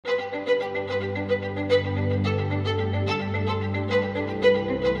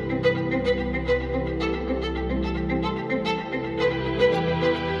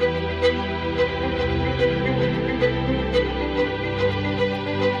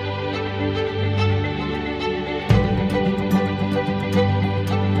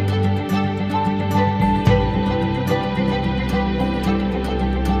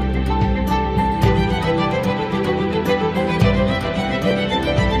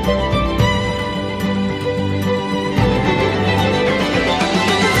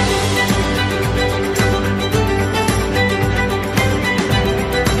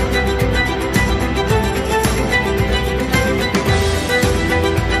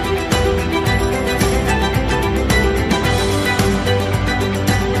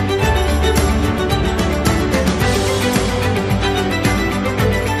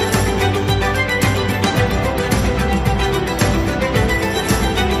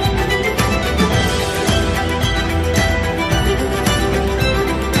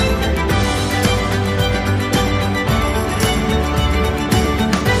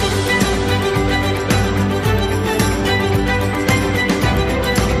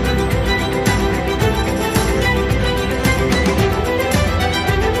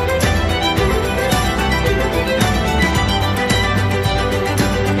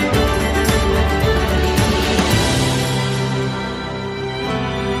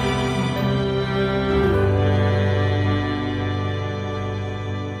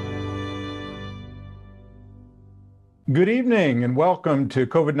Good evening and welcome to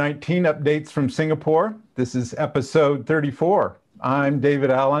COVID-19 Updates from Singapore. This is episode 34. I'm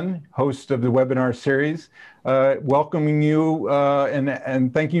David Allen, host of the webinar series, welcoming you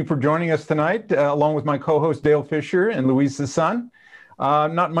and thank you for joining us tonight, along with my co-host Dale Fisher and Louisa's son.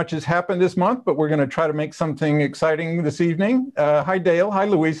 Not much has happened this month, but we're going to try to make something exciting this evening. Hi, Dale. Hi,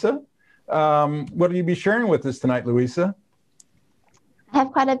 Louisa. What will you be sharing with us tonight, Louisa? I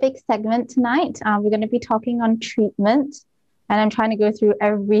have quite a big segment tonight. We're going to be talking on treatment, and I'm trying to go through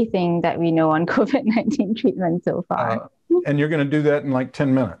everything that we know on COVID-19 treatment so far. And you're going to do that in like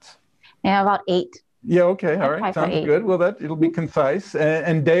 10 minutes? Yeah, about 8. Yeah, okay, all right, sounds good. Well, it'll be concise.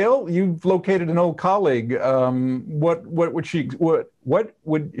 And Dale, you've located an old colleague.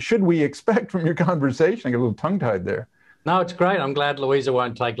 Should we expect from your conversation? I got a little tongue-tied there. No, it's great. I'm glad Louisa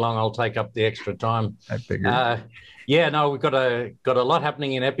won't take long. I'll take up the extra time. I figured. Yeah, no, we've got a lot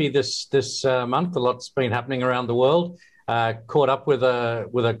happening in Epi this month. A lot's been happening around the world. Caught up with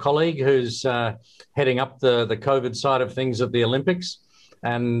a colleague who's heading up the COVID side of things at the Olympics,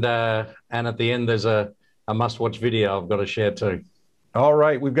 and at the end there's a must-watch video I've got to share too. All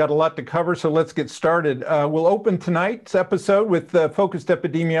right, we've got a lot to cover, so let's get started. We'll open tonight's episode with the focused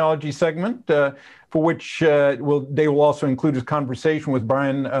epidemiology segment, for which they will also include a conversation with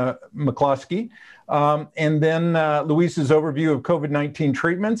Brian McCloskey. And then Louisa's overview of COVID-19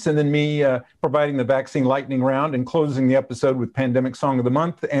 treatments, and then me providing the vaccine lightning round and closing the episode with Pandemic Song of the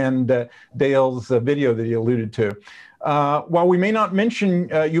Month and Dale's video that he alluded to. While we may not mention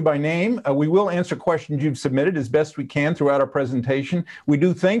you by name, we will answer questions you've submitted as best we can throughout our presentation. We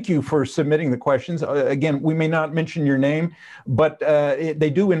do thank you for submitting the questions. Again, we may not mention your name, but they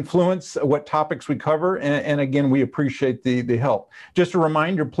do influence what topics we cover. And again, we appreciate the help. Just a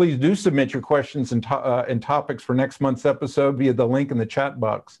reminder, please do submit your questions and topics for next month's episode via the link in the chat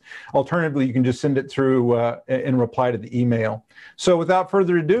box. Alternatively, you can just send it through in reply to the email. So without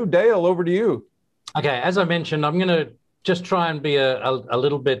further ado, Dale, over to you. Okay, as I mentioned, I'm going to just try and be a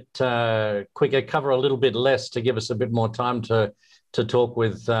little bit quicker, cover a little bit less to give us a bit more time to talk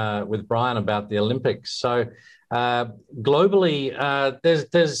with Brian about the Olympics. So globally,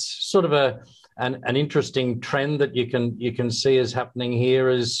 there's sort of an interesting trend that you can see is happening here.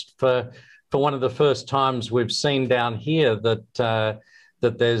 Is for one of the first times we've seen down here that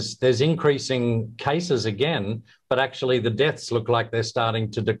there's increasing cases again, but actually the deaths look like they're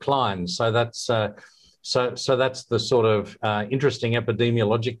starting to decline. So that's that's the sort of interesting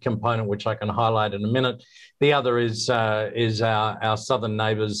epidemiologic component, which I can highlight in a minute. The other is our southern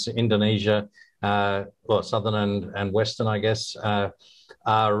neighbours, Indonesia, well, southern and western, I guess, are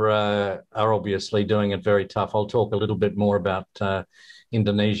obviously doing it very tough. I'll talk a little bit more about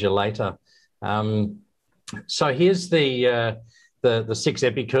Indonesia later. So here's the 6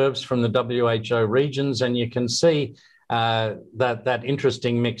 epi curves from the WHO regions, and you can see that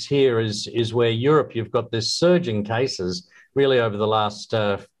interesting mix here is where Europe, you've got this surge in cases. Really, over the last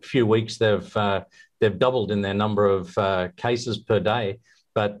few weeks, they've doubled in their number of cases per day,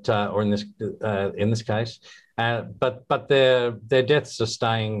 but or in this case, but their deaths are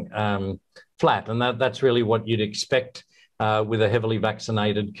staying flat, and that's really what you'd expect with a heavily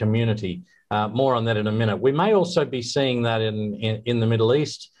vaccinated community. More on that in a minute. We may also be seeing that in the Middle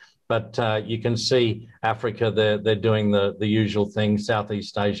East, but you can see Africa, they're doing the usual thing,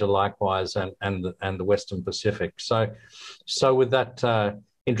 Southeast Asia likewise, and the Western Pacific. So with that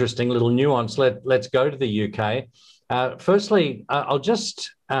interesting little nuance, let's go to the UK. Firstly, I'll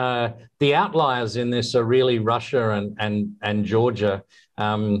just, the outliers in this are really Russia and Georgia.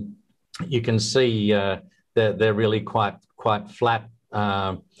 You can see they're really quite flat,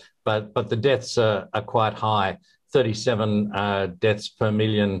 but the deaths are quite high, 37 deaths per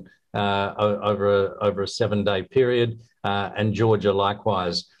million over a 7-day period, and Georgia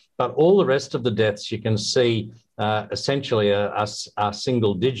likewise. But all the rest of the deaths you can see essentially are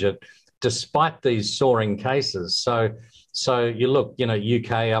single digit, despite these soaring cases. So you look,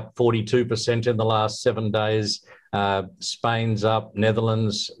 UK up 42% in the last 7 days, Spain's up,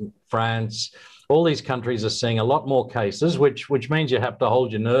 Netherlands, France. All these countries are seeing a lot more cases, which means you have to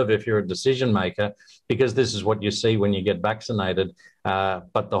hold your nerve if you're a decision maker, because this is what you see when you get vaccinated,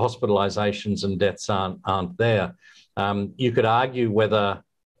 but the hospitalizations and deaths aren't there. You could argue whether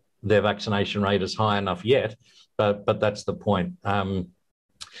their vaccination rate is high enough yet, but that's the point.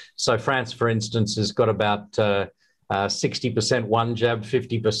 So France, for instance, has got about 60% 1 jab,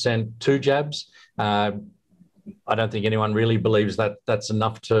 50% 2 jabs. I don't think anyone really believes that that's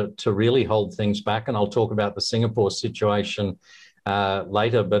enough to really hold things back. And I'll talk about the Singapore situation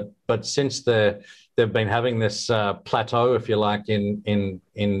later. But since they've been having this plateau, if you like, in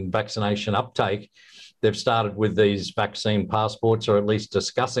vaccination uptake, they've started with these vaccine passports, or at least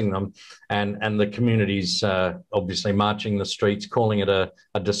discussing them, and the community's obviously marching the streets, calling it a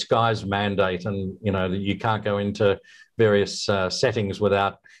disguised mandate, and you can't go into various settings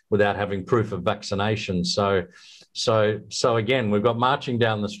without having proof of vaccination. So again, we've got marching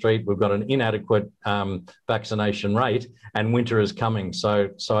down the street, we've got an inadequate vaccination rate, and winter is coming. So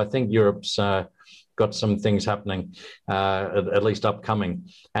I think Europe's got some things happening, at least upcoming.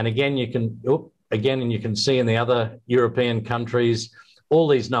 And again, you can see in the other European countries all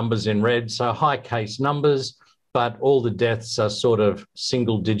these numbers in red, so high case numbers, but all the deaths are sort of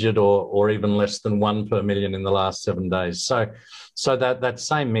single digit or even less than 1 per million in the last 7 days. So that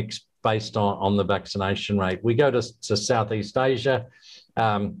same mix based on the vaccination rate. We go to Southeast Asia.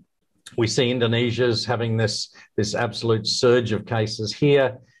 We see Indonesia's having this absolute surge of cases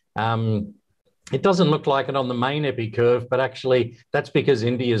here. It doesn't look like it on the main epi curve, but actually that's because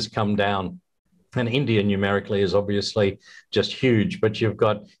India's come down. And India numerically is obviously just huge, but you've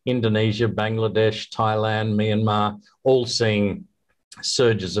got Indonesia, Bangladesh, Thailand, Myanmar, all seeing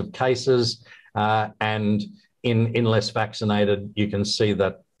surges of cases. And in less vaccinated, you can see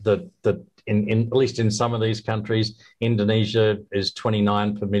that in at least in some of these countries, Indonesia is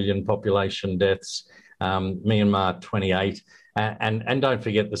 29 per million population deaths, Myanmar 28. And don't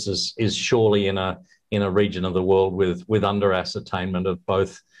forget, this is surely in a region of the world with under ascertainment of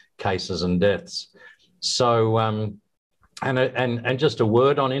both cases and deaths. So and just a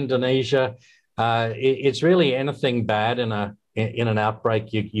word on Indonesia, it's really anything bad in an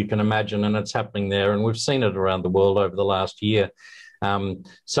outbreak you can imagine, and it's happening there, and we've seen it around the world over the last year.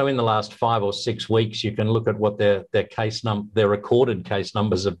 So in the last 5 or 6 weeks, you can look at what their recorded case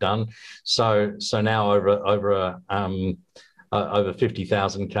numbers have done. So now over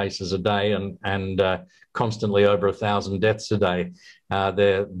 50,000 cases a day, and constantly over 1,000 deaths a day.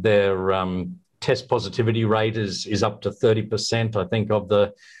 Their test positivity rate is up to 30%. I think of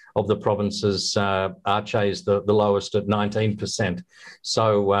the provinces, Aceh is the lowest at 19%.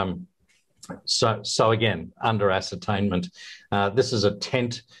 So again, under ascertainment. This is a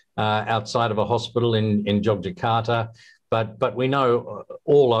tent outside of a hospital in Yogyakarta. But we know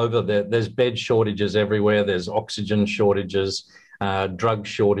all over there's bed shortages everywhere. There's oxygen shortages, drug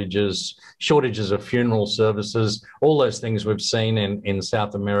shortages, shortages of funeral services, all those things we've seen in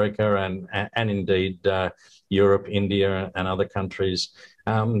South America and indeed Europe, India, and other countries.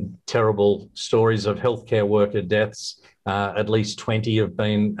 Terrible stories of healthcare worker deaths. At least 20 have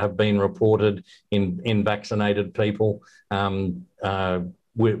been reported in vaccinated people,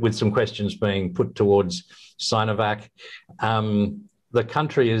 with some questions being put towards Sinovac. The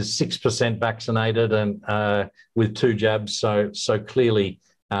country is 6% vaccinated and with 2 jabs, so clearly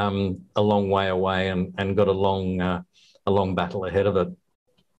a long way away and got a long battle ahead of it.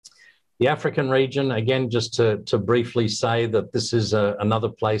 The African region, again, just to briefly say that this is another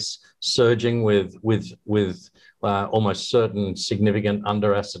place surging with almost certain significant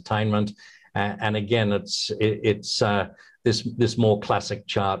under ascertainment, and again, it's this more classic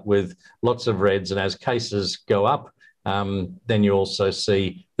chart with lots of reds, and as cases go up, then you also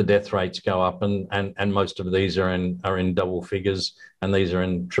see the death rates go up, and most of these are in double figures, and these are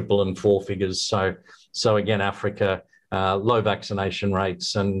in triple and 4 figures. So again, Africa, low vaccination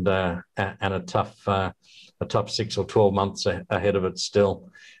rates and a tough 6 or 12 months ahead of it still.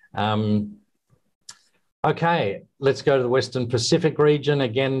 Okay, let's go to the Western Pacific region.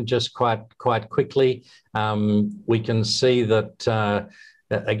 Again, just quite quickly, we can see that,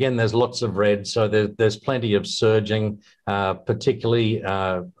 again, there's lots of red, so there's plenty of surging, particularly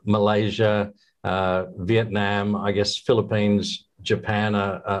Malaysia, Vietnam, I guess Philippines, Japan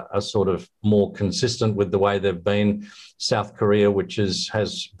are sort of more consistent with the way they've been. South Korea, which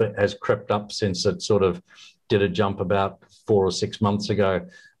has crept up since it sort of did a jump about 4 or 6 months ago.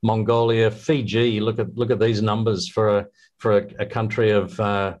 Mongolia, Fiji, look at these numbers for a country of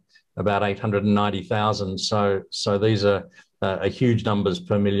about 890,000. So these are huge numbers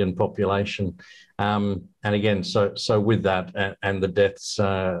per million population. And again, so with that and the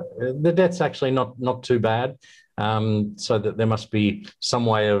deaths actually not too bad. So that there must be some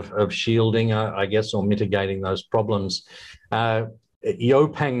way of shielding, I guess, or mitigating those problems.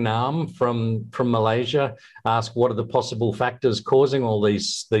 Yopang Nam from Malaysia asked, what are the possible factors causing all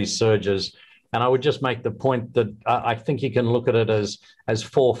these surges? And I would just make the point that I think you can look at it as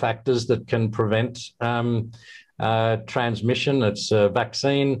 4 factors that can prevent transmission. It's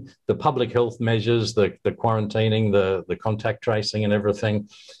vaccine, the public health measures, the quarantining, the contact tracing and everything.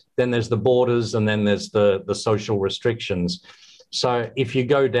 Then there's the borders, and then there's the social restrictions. So if you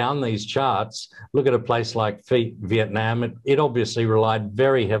go down these charts, look at a place like Vietnam, it obviously relied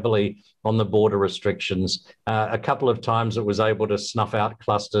very heavily on the border restrictions. A couple of times it was able to snuff out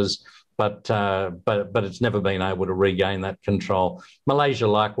clusters, but it's never been able to regain that control. Malaysia,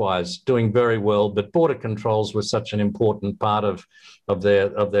 likewise, doing very well, but border controls were such an important part of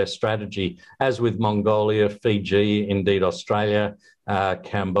their strategy, as with Mongolia, Fiji, indeed Australia,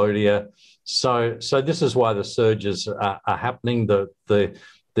 Cambodia. So this is why the surges are happening.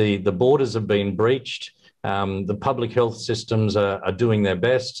 The borders have been breached. The public health systems are doing their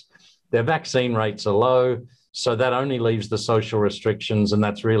best. Their vaccine rates are low. So that only leaves the social restrictions, and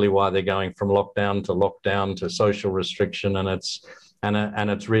that's really why they're going from lockdown to social restriction, and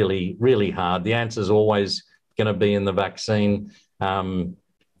it's really, really hard. The answer is always going to be in the vaccine,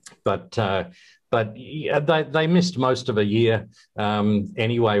 but they missed most of a year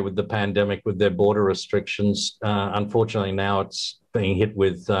anyway with the pandemic, with their border restrictions. Unfortunately, now it's being hit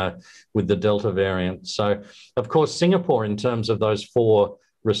with the Delta variant. So, of course, Singapore, in terms of those 4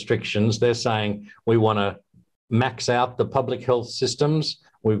 restrictions, they're saying we want to max out the public health systems.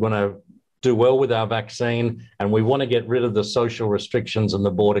 We want to do well with our vaccine, and we want to get rid of the social restrictions and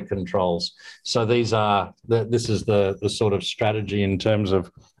the border controls. So this is the sort of strategy in terms of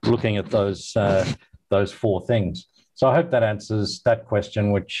looking at those 4 things. So I hope that answers that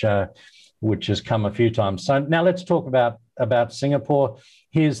question, which has come a few times. So now let's talk about Singapore.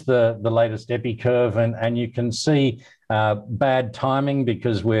 Here's the latest epi curve, and you can see bad timing,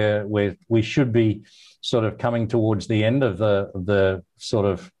 because we should be sort of coming towards the end of the sort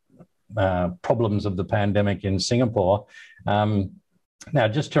of problems of the pandemic in Singapore. Now,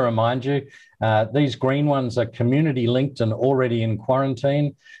 just to remind you, these green ones are community linked and already in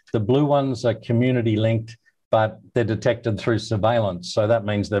quarantine. The blue ones are community linked, but they're detected through surveillance. So that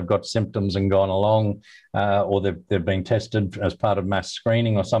means they've got symptoms and gone along, or they've been tested as part of mass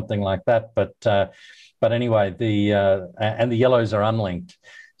screening or something like that. But anyway, and the yellows are unlinked.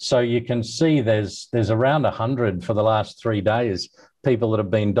 So you can see there's around 100 for the last 3 days, people that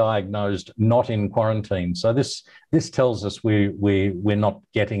have been diagnosed not in quarantine. So this tells us we're not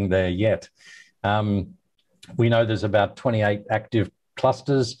getting there yet. We know there's about 28 active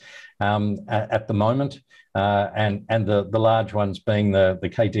clusters at the moment, and the large ones being the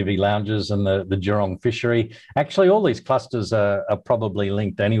KTV lounges and the Jurong fishery. Actually, all these clusters are probably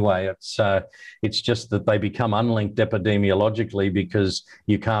linked anyway. It's just that they become unlinked epidemiologically because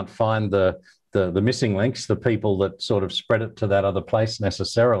you can't find the missing links, the people that sort of spread it to that other place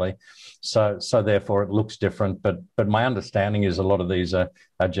necessarily. So therefore it looks different. But my understanding is a lot of these are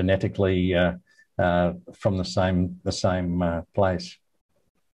genetically from the same place.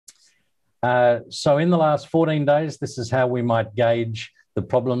 So in the last 14 days, this is how we might gauge the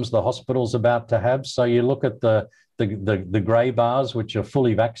problems the hospital's about to have. So you look at the grey bars, which are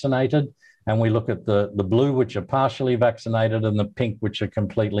fully vaccinated, and we look at the blue, which are partially vaccinated, and the pink, which are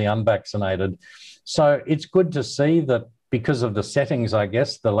completely unvaccinated. So it's good to see that because of the settings, I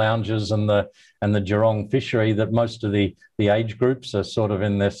guess, the lounges and the Jurong fishery, that most of the age groups are sort of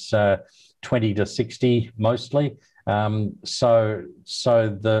in this 20 to 60 mostly. So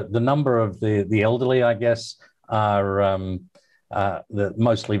the number of the elderly, I guess, are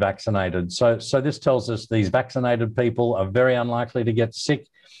mostly vaccinated. So this tells us these vaccinated people are very unlikely to get sick.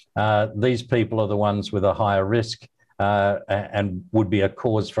 These people are the ones with a higher risk and would be a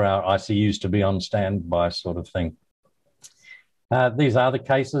cause for our ICUs to be on standby, sort of thing. These are the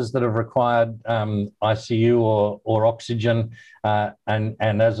cases that have required ICU or oxygen,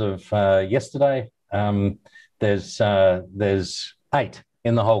 and as of yesterday, there's 8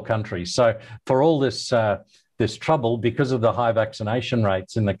 in the whole country. So for all this trouble, because of the high vaccination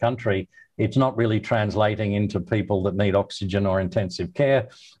rates in the country, it's not really translating into people that need oxygen or intensive care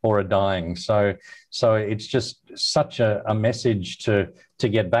or are dying. So it's just such a message to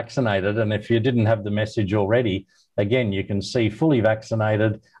get vaccinated. And if you didn't have the message already, again, you can see fully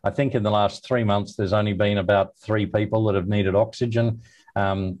vaccinated. I think in the last 3 months, there's only been about 3 people that have needed oxygen.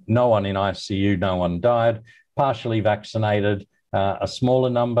 No one in ICU, no one died. Partially vaccinated, a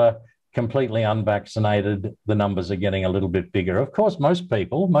smaller number. Completely unvaccinated, the numbers are getting a little bit bigger. Of course, most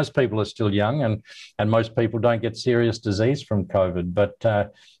people are still young, and most people don't get serious disease from COVID.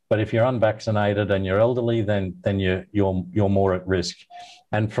 But if you're unvaccinated and you're elderly, then you're more at risk.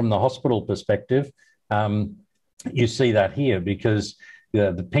 And from the hospital perspective, you see that here, because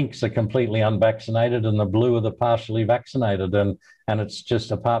the pinks are completely unvaccinated and the blue are the partially vaccinated. And it's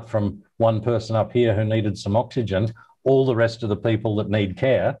just, apart from one person up here who needed some oxygen, all the rest of the people that need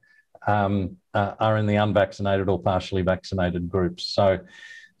care are in the unvaccinated or partially vaccinated groups.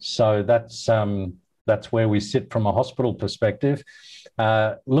 So that's that's where we sit from a hospital perspective.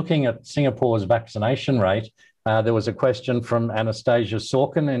 Looking at Singapore's vaccination rate, there was a question from Anastasia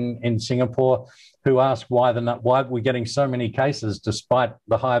Sorkin in Singapore, who asked why we're getting so many cases despite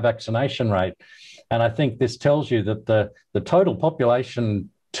the high vaccination rate. And I think this tells you that the total population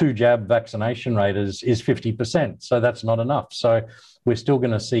 2-jab vaccination rate is 50%. So that's not enough. So we're still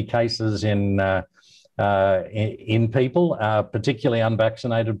going to see cases in people, particularly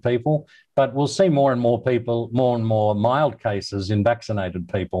unvaccinated people, but we'll see more and more mild cases in vaccinated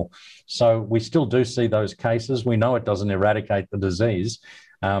people. So we still do see those cases. We know it doesn't eradicate the disease.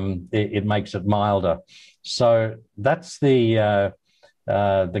 It makes it milder. So that's the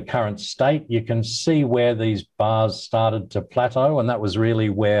current state. You can see where these bars started to plateau, and that was really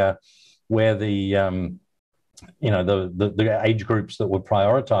where the age groups that were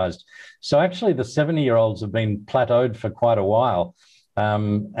prioritized. So actually the 70-year-olds have been plateaued for quite a while.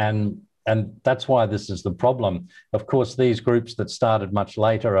 And that's why this is the problem. Of course, these groups that started much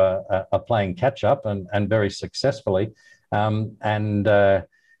later are playing catch up and very successfully. And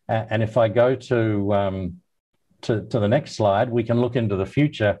if I go to the next slide, we can look into the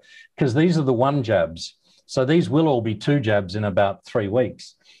future, because these are the 1 jabs. So these will all be 2 jabs in about 3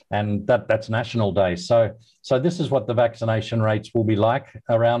 weeks. And that's National Day. So this is what the vaccination rates will be like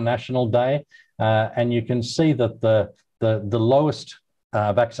around National Day. And you can see that the lowest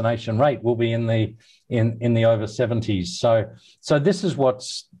vaccination rate will be in the over 70s. So this is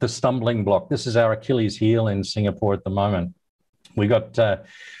what's the stumbling block. This is our Achilles heel in Singapore at the moment. We got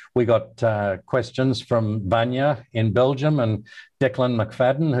questions from Vanya in Belgium and Declan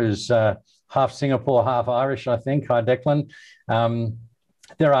McFadden, who's half Singapore, half Irish, I think. Hi, Declan.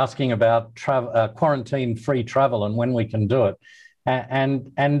 They're asking about quarantine-free travel and when we can do it.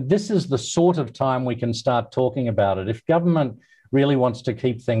 And this is the sort of time we can start talking about it. If government really wants to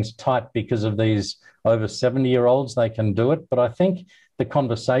keep things tight because of these over 70-year-olds, they can do it. But I think the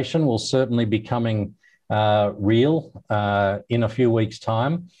conversation will certainly be coming real in a few weeks'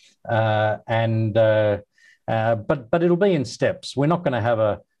 time. But it'll be in steps. We're not going to have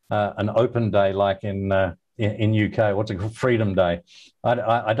an open day like in UK, what's it called, Freedom Day.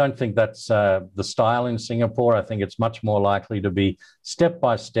 I don't think that's the style in Singapore. I think it's much more likely to be step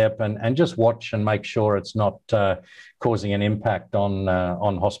by step and just watch and make sure it's not causing an impact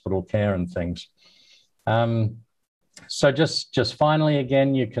on hospital care and things. So just finally,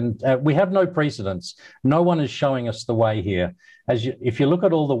 again, we have no precedents. No one is showing us the way here. If you look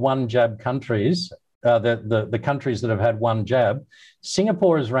at all the 1-jab countries, the countries that have had 1 jab,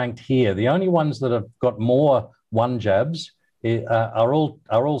 Singapore is ranked here. The only ones that have got more 1 jabs are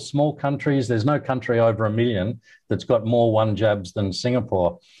all small countries. There's no country over 1 million that's got more 1 jabs than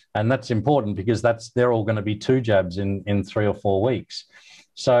Singapore. And that's important because they're all going to be 2 jabs in 3 or 4 weeks.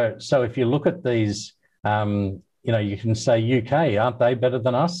 So if you look at these, you can say UK, aren't they better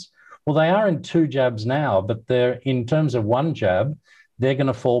than us? Well, they are in 2 jabs now, but in terms of 1 jab, they're going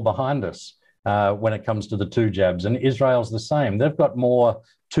to fall behind us when it comes to the 2 jabs. And Israel's the same. They've got more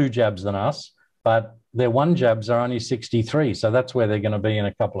 2 jabs than us, but their 1 jabs are only 63. So that's where they're going to be in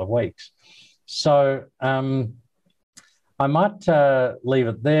a couple of weeks. So I might leave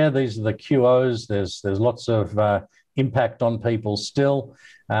it there. These are the QOs. There's lots of impact on people still.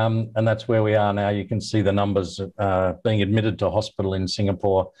 And that's where we are now. You can see the numbers being admitted to hospital in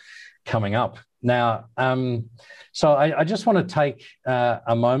Singapore coming up. Now, so I just want to take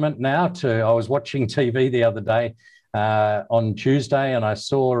a moment now I was watching TV the other day on Tuesday, and I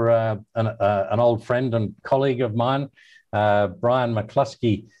saw an old friend and colleague of mine, Brian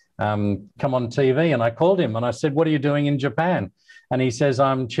McCloskey, come on TV, and I called him and I said, "What are you doing in Japan?" And he says,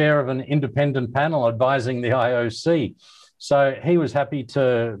 "I'm chair of an independent panel advising the IOC." So he was happy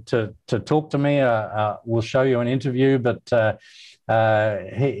to talk to me. We'll show you an interview, but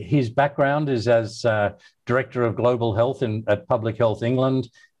his background is as Director of Global Health at Public Health England.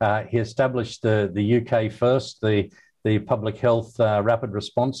 He established the UK first, the Public Health Rapid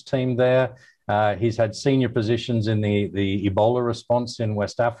Response Team there. He's had senior positions in the Ebola response in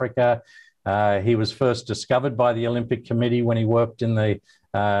West Africa. He was first discovered by the Olympic Committee when he worked in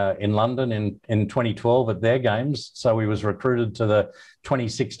London in 2012 at their games. So he was recruited to the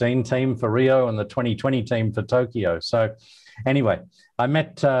 2016 team for Rio and the 2020 team for Tokyo. So anyway, I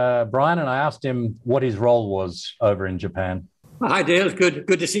met Brian and I asked him what his role was over in Japan. Hi, Dale. It's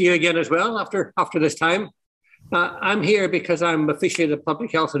good to see you again as well after this time. I'm here because I'm officially the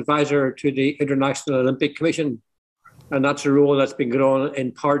public health advisor to the International Olympic Commission. And that's a role that's been growing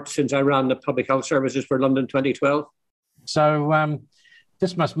in part since I ran the public health services for London 2012. So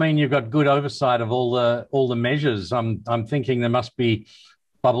this must mean you've got good oversight of all the measures. I'm thinking there must be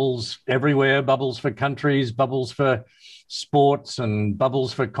bubbles everywhere, bubbles for countries, bubbles for sports, and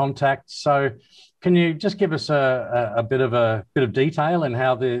bubbles for contact. So can you just give us a bit of detail in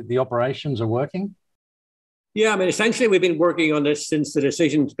how the operations are working? Yeah, I mean, essentially, we've been working on this since the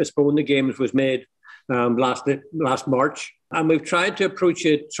decision to postpone the games was made last March. And we've tried to approach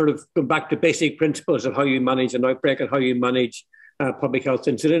it sort of go back to basic principles of how you manage an outbreak and how you manage public health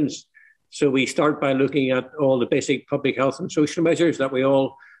incidents. So we start by looking at all the basic public health and social measures that we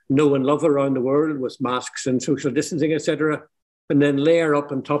all know and love around the world, with masks and social distancing, etc. And then layer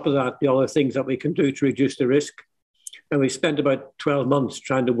up on top of that the other things that we can do to reduce the risk. And we spent about 12 months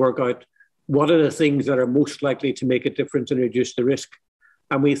trying to work out what are the things that are most likely to make a difference and reduce the risk.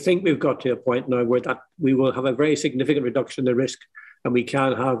 And we think we've got to a point now where that we will have a very significant reduction in the risk, and we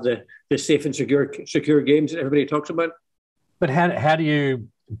can have the safe and secure games that everybody talks about. But how do you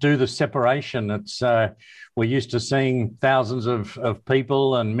do the separation? It's we're used to seeing thousands of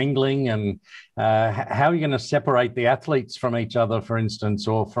people and mingling, and how are you going to separate the athletes from each other, for instance,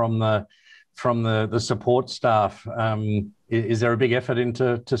 or from the support staff? Is there a big effort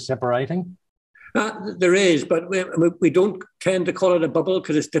into separating? There is, but we don't tend to call it a bubble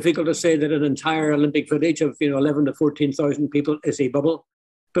because it's difficult to say that an entire Olympic village of 11 to 14,000 people is a bubble.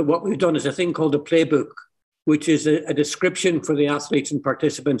 But what we've done is a thing called a playbook, which is a description for the athletes and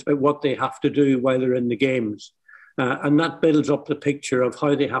participants about what they have to do while they're in the games. And that builds up the picture of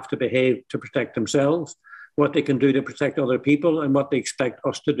how they have to behave to protect themselves, what they can do to protect other people, and what they expect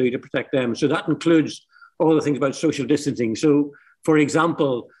us to do to protect them. So that includes all the things about social distancing. So, for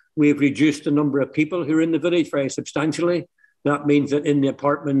example, we've reduced the number of people who are in the village very substantially. That means that in the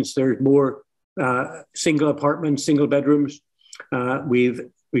apartments, there's more single apartments, single bedrooms. We've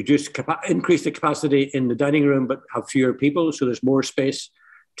increased the capacity in the dining room, but have fewer people, so there's more space.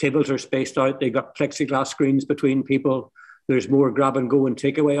 Tables are spaced out. They've got plexiglass screens between people. There's more grab and go and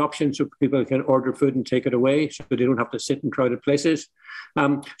takeaway options, so people can order food and take it away, so they don't have to sit in crowded places.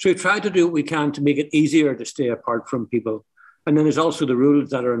 So we've tried to do what we can to make it easier to stay apart from people. And then there's also the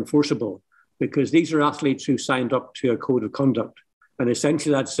rules that are enforceable, because these are athletes who signed up to a code of conduct. And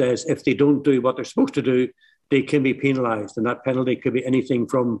essentially that says if they don't do what they're supposed to do, they can be penalised. And that penalty could be anything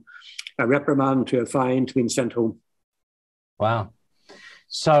from a reprimand to a fine to being sent home. Wow.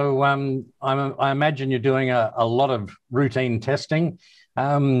 So I imagine you're doing a lot of routine testing.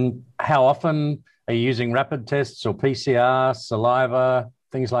 How often are you using rapid tests or PCR, saliva,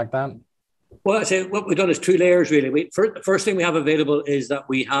 things like that? Well, I'd say what we've done is two layers, really. The first thing we have available is that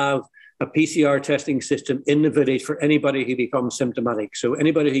we have a PCR testing system in the village for anybody who becomes symptomatic. So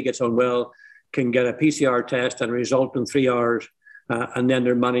anybody who gets unwell can get a PCR test and a result in 3 hours, and then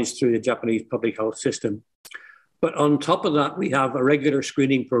they're managed through the Japanese public health system. But on top of that, we have a regular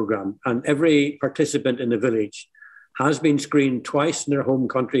screening program, and every participant in the village has been screened twice in their home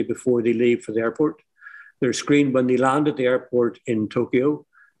country before they leave for the airport. They're screened when they land at the airport in Tokyo.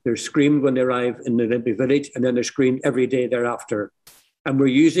 They're screened when they arrive in the Olympic Village, and then they're screened every day thereafter. And we're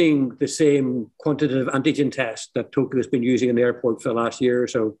using the same quantitative antigen test that Tokyo has been using in the airport for the last year or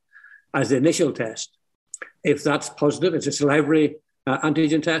so as the initial test. If that's positive, it's a salivary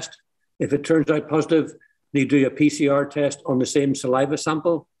antigen test. If it turns out positive, they do a PCR test on the same saliva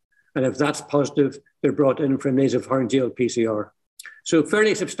sample. And if that's positive, they're brought in for a nasopharyngeal PCR. So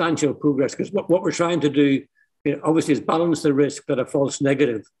fairly substantial progress, because what we're trying to do, obviously, is balance the risk that a false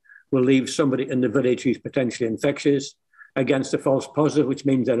negative will leave somebody in the village who's potentially infectious against a false positive, which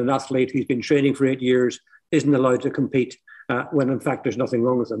means that an athlete who's been training for 8 years isn't allowed to compete when, in fact, there's nothing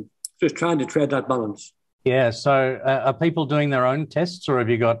wrong with them. So it's trying to tread that balance. Yeah. So are people doing their own tests, or have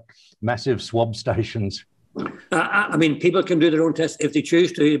you got massive swab stations? I mean, people can do their own tests if they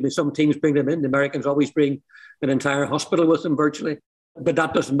choose to. I mean, some teams bring them in. The Americans always bring an entire hospital with them virtually. But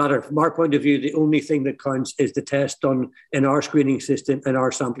that doesn't matter. From our point of view, the only thing that counts is the test done in our screening system, in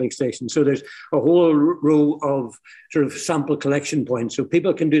our sampling station. So there's a whole row of sort of sample collection points. So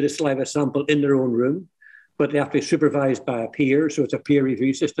people can do the saliva sample in their own room, but they have to be supervised by a peer. So it's a peer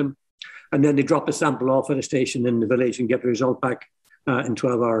review system. And then they drop the sample off at a station in the village and get the result back in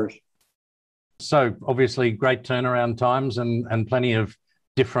 12 hours. So obviously great turnaround times and plenty of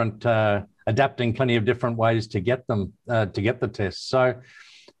different adapting plenty of different ways to get them to get the tests. So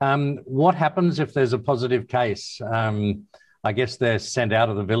what happens if there's a positive case? I guess they're sent out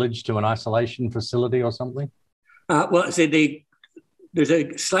of the village to an isolation facility or something? Well, I say there's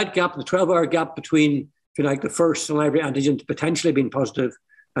a slight gap, the 12-hour gap between, if you like, the first salivary antigen potentially being positive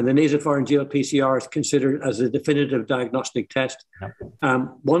and the nasopharyngeal PCR is considered as a definitive diagnostic test.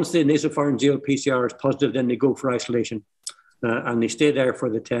 Once the nasopharyngeal PCR is positive, then they go for isolation and they stay there for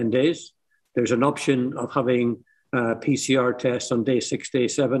the 10 days. There's an option of having PCR tests on day 6, day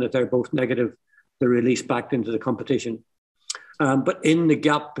 7. If they're both negative, they're released back into the competition. But in the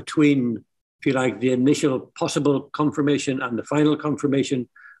gap between, if you like, the initial possible confirmation and the final confirmation,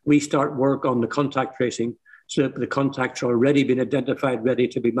 we start work on the contact tracing so that the contacts are already been identified, ready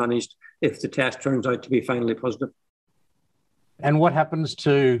to be managed if the test turns out to be finally positive. And what happens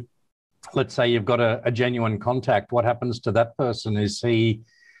to, let's say you've got a genuine contact, what happens to that person? Is he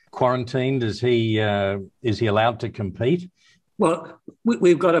quarantined? Is he allowed to compete? Well,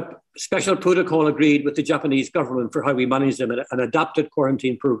 we've got a special protocol agreed with the Japanese government for how we manage them, an adapted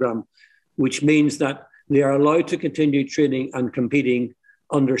quarantine program, which means that they are allowed to continue training and competing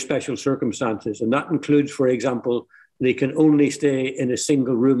under special circumstances. And that includes, for example, they can only stay in a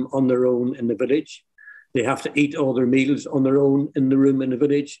single room on their own in the village. They have to eat all their meals on their own in the room in the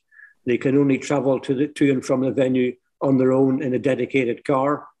village. They can only travel to and from the venue on their own in a dedicated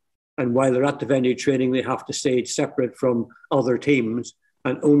car. And while they're at the venue training, they have to stay separate from other teams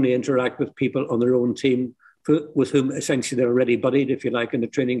and only interact with people on their own team with whom essentially they're already buddied, if you like, in the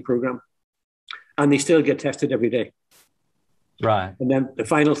training program. And they still get tested every day. Right. And then the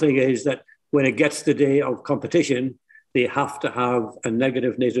final thing is that when it gets the day of competition, they have to have a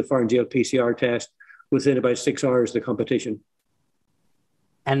negative nasopharyngeal PCR test within about 6 hours of the competition.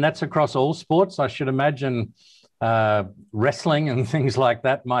 And that's across all sports? I should imagine wrestling and things like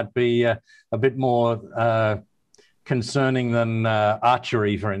that might be a bit more concerning than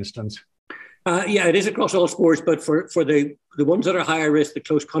archery, for instance. Yeah, it is across all sports, but for the ones that are higher risk, the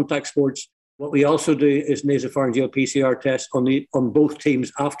close contact sports, what we also do is nasopharyngeal PCR tests on both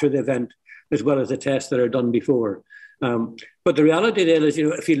teams after the event, as well as the tests that are done before. But the reality then is,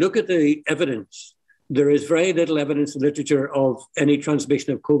 if you look at the evidence, there is very little evidence in literature of any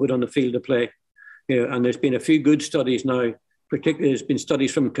transmission of COVID on the field of play. And there's been a few good studies now, particularly there's been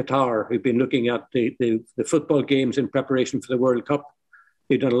studies from Qatar who've been looking at the football games in preparation for the World Cup.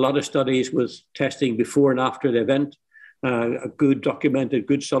 They've done a lot of studies with testing before and after the event, a good documented,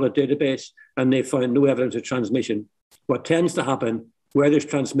 good solid database, and they found no evidence of transmission. What tends to happen, where there's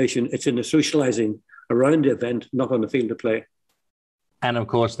transmission, it's in the socialising around the event, not on the field of play. And of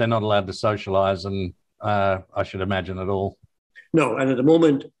course, they're not allowed to socialise, and I should imagine at all. No, and at the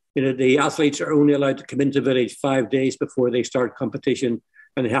moment, the athletes are only allowed to come into the village 5 days before they start competition,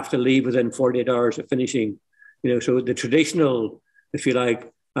 and they have to leave within 48 hours of finishing. So the traditional, if you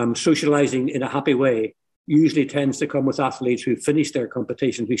like, socialising in a happy way usually tends to come with athletes who finish their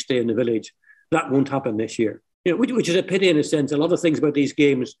competition, who stay in the village. That won't happen this year, which is a pity in a sense. A lot of things about these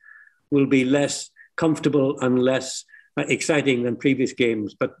games will be less comfortable and less exciting than previous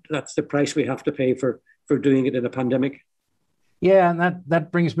games, but that's the price we have to pay for doing it in a pandemic. Yeah, and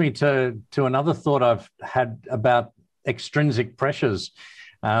that brings me to another thought I've had about extrinsic pressures.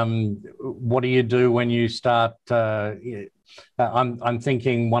 What do you do when you start? I'm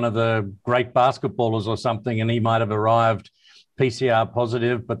thinking one of the great basketballers or something, and he might have arrived PCR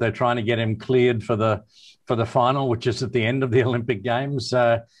positive, but they're trying to get him cleared for the final, which is at the end of the Olympic Games.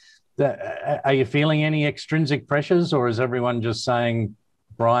 Are you feeling any extrinsic pressures, or is everyone just saying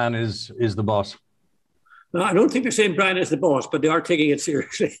Brian is the boss? No, I don't think they're saying Brian is the boss, but they are taking it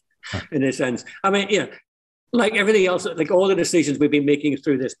seriously in a sense. I mean, like everything else, like all the decisions we've been making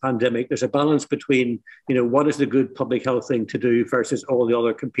through this pandemic, there's a balance between, what is the good public health thing to do versus all the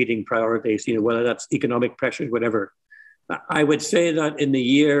other competing priorities, whether that's economic pressures, whatever. I would say that in the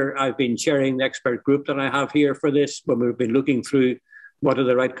year I've been chairing the expert group that I have here for this, when we've been looking through what are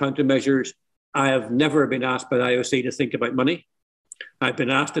the right countermeasures, I have never been asked by the IOC to think about money. I've been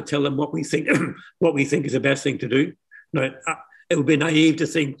asked to tell them what we think is the best thing to do. Now, it would be naive to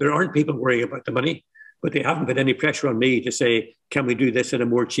think there aren't people worrying about the money, but they haven't put any pressure on me to say, can we do this in a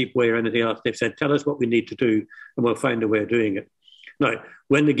more cheap way or anything else? They've said, tell us what we need to do and we'll find a way of doing it. Now,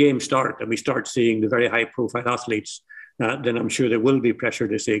 when the games start and we start seeing the very high profile athletes, then I'm sure there will be pressure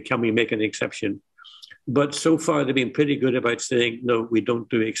to say, can we make an exception? But so far, they've been pretty good about saying, no, we don't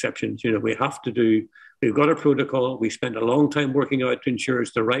do exceptions. We have to do, we've got a protocol. We spent a long time working out to ensure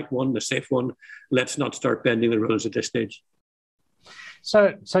it's the right one, the safe one. Let's not start bending the rules at this stage.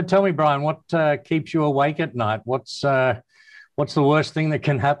 So tell me, Brian, what keeps you awake at night? What's the worst thing that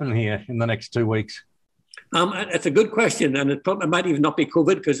can happen here in the next 2 weeks? It's a good question, and it might even not be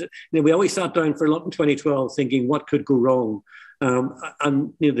COVID, because we always sat down for a lot in 2012 thinking what could go wrong.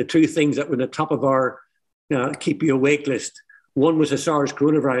 And the two things that were at the top of our keep you awake list. One was a SARS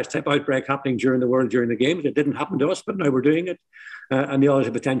coronavirus type outbreak happening during the games. It didn't happen to us, but now we're doing it. And the other is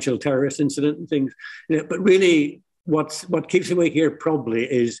a potential terrorist incident and things. But really, what keeps me awake here probably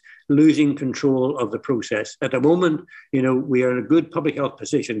is losing control of the process. At the moment, we are in a good public health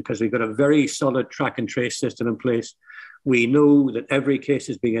position because we've got a very solid track and trace system in place. We know that every case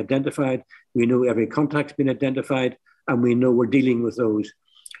is being identified. We know every contact's been identified, and we know we're dealing with those.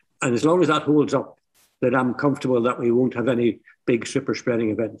 And as long as that holds up, that I'm comfortable that we won't have any big super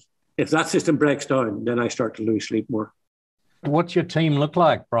spreading events. If that system breaks down, then I start to lose sleep more. What's your team look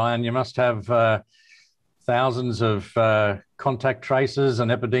like, Brian? You must have thousands of contact tracers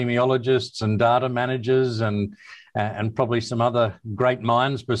and epidemiologists and data managers and probably some other great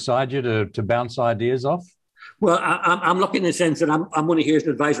minds beside you to bounce ideas off. Well, I'm lucky in the sense that I'm only here as an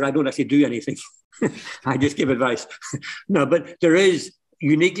advisor. I don't actually do anything. I just give advice. No, but there is,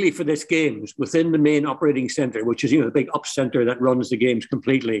 uniquely for this games, within the main operating centre, which is the big up centre that runs the games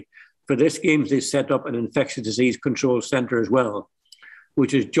completely, for this games they set up an infectious disease control centre as well,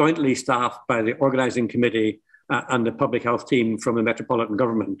 which is jointly staffed by the organising committee and the public health team from the metropolitan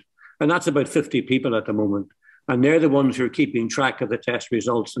government. And that's about 50 people at the moment. And they're the ones who are keeping track of the test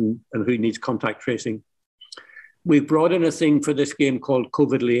results and who needs contact tracing. We've brought in a thing for this game called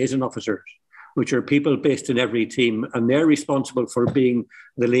COVID liaison officers, which are people based in every team, and they're responsible for being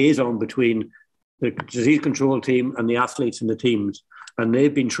the liaison between the disease control team and the athletes and the teams. And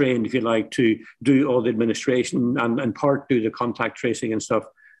they've been trained, if you like, to do all the administration and in part do the contact tracing and stuff.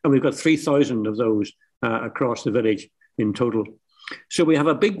 And we've got 3,000 of those across the village in total. So we have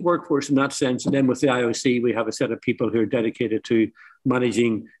a big workforce in that sense. And then with the IOC, we have a set of people who are dedicated to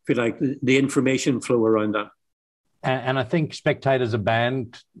managing, if you like, the information flow around that. And I think spectators are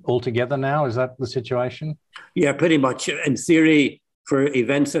banned altogether now. Is that the situation? Yeah, pretty much. In theory, for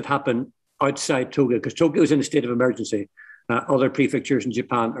events that happen outside Tokyo, because Tokyo is in a state of emergency, other prefectures in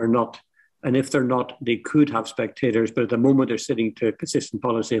Japan are not. And if they're not, they could have spectators. But at the moment, they're sitting to a consistent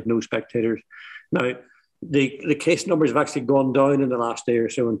policy of no spectators. Now, the case numbers have actually gone down in the last day or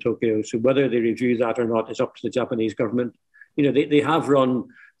so in Tokyo. So whether they review that or not is up to the Japanese government. They have run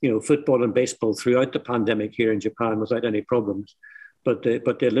football and baseball throughout the pandemic here in Japan without any problems. But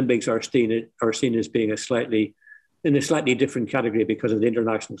the Olympics are seen as being in a slightly different category because of the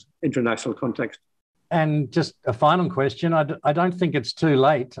international context. And just a final question. I don't think it's too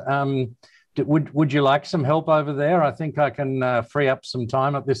late. Would you like some help over there? I think I can free up some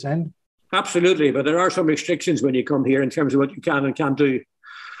time at this end. Absolutely, but there are some restrictions when you come here in terms of what you can and can't do.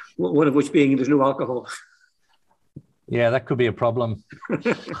 One of which being there's no alcohol. Yeah, that could be a problem.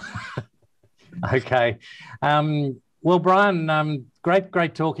 Okay. Well, Brian,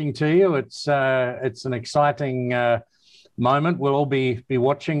 great talking to you. It's an exciting moment. We'll all be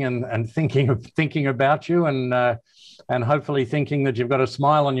watching and thinking about you and hopefully thinking that you've got a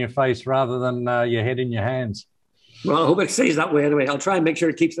smile on your face rather than your head in your hands. Well, I hope it stays that way anyway. I'll try and make sure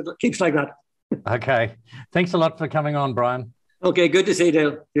it keeps like that. Okay. Thanks a lot for coming on, Brian. Okay, good to see you,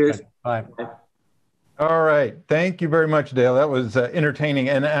 Dale. Cheers. Okay, bye. All right. Thank you very much, Dale. That was entertaining.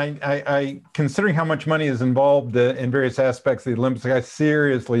 And I considering how much money is involved in various aspects of the Olympics, I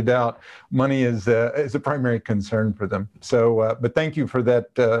seriously doubt money is a primary concern for them. So, but thank you for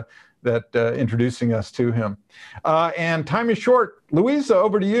that, introducing us to him. And time is short. Louisa,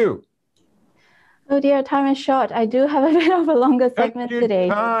 over to you. Oh dear, time is short. I do have a bit of a longer segment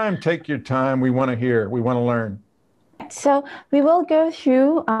today. Take your time. We want to hear. We want to learn. So we will go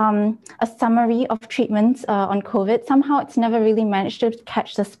through a summary of treatments on COVID. Somehow it's never really managed to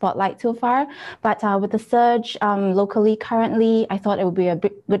catch the spotlight so far, but with the surge locally currently, I thought it would be a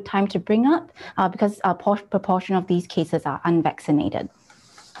good time to bring up because a proportion of these cases are unvaccinated.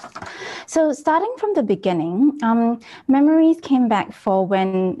 So starting from the beginning, memories came back for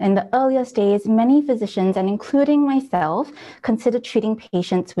when in the earliest days, many physicians, and including myself, considered treating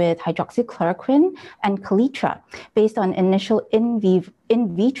patients with hydroxychloroquine and Kaletra based on initial in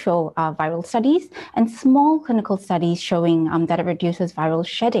vitro viral studies and small clinical studies showing that it reduces viral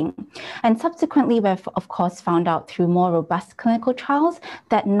shedding. And subsequently, we've of course found out through more robust clinical trials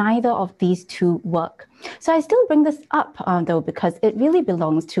that neither of these two work. So I still bring this up though, because it really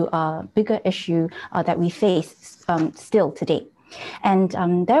belongs to a bigger issue that we face still today. And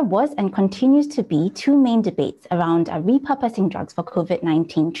there was and continues to be two main debates around repurposing drugs for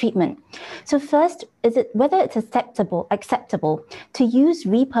COVID-19 treatment. So first, is it whether it's acceptable to use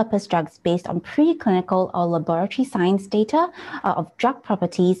repurposed drugs based on preclinical or laboratory science data of drug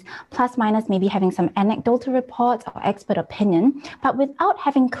properties, plus minus maybe having some anecdotal reports or expert opinion, but without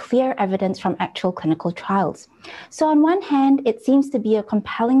having clear evidence from actual clinical trials. So on one hand, it seems to be a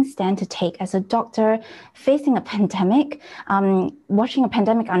compelling stand to take as a doctor facing a pandemic, watching a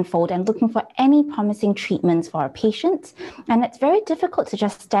pandemic unfold and looking for any promising treatments for our patients. And it's very difficult to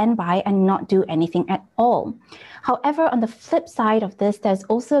just stand by and not do anything at all. However, on the flip side of this, there's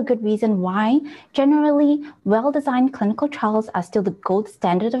also a good reason why generally well-designed clinical trials are still the gold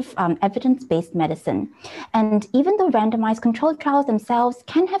standard of evidence-based medicine. And even though randomized controlled trials themselves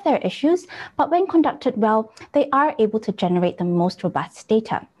can have their issues, but when conducted well, they are able to generate the most robust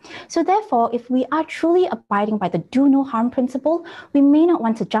data. So therefore, if we are truly abiding by the do no harm principle, we may not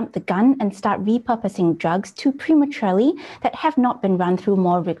want to jump the gun and start repurposing drugs too prematurely that have not been run through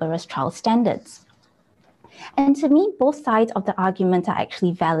more rigorous trial standards. And to me, both sides of the argument are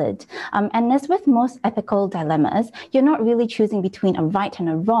actually valid. And as with most ethical dilemmas, you're not really choosing between a right and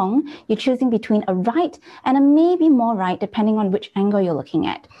a wrong. You're choosing between a right and a maybe more right, depending on which angle you're looking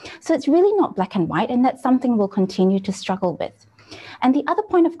at. So it's really not black and white, and that's something we'll continue to struggle with. And the other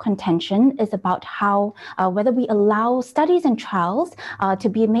point of contention is about how whether we allow studies and trials to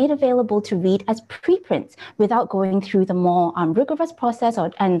be made available to read as preprints without going through the more rigorous process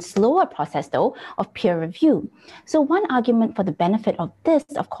and slower process, though, of peer review. So one argument for the benefit of this,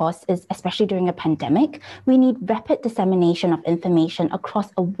 of course, is especially during a pandemic, we need rapid dissemination of information across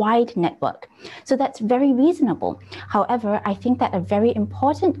a wide network. So that's very reasonable. However, I think that a very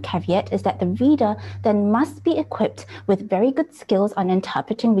important caveat is that the reader then must be equipped with very good skills on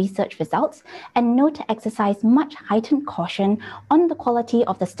interpreting research results and know to exercise much heightened caution on the quality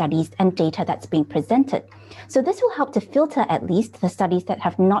of the studies and data that's being presented. So this will help to filter at least the studies that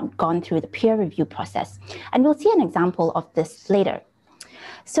have not gone through the peer review process. And we'll see an example of this later.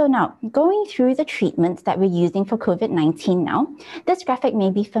 So now, going through the treatments that we're using for COVID-19 now, this graphic may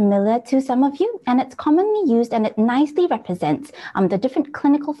be familiar to some of you, and it's commonly used and it nicely represents the different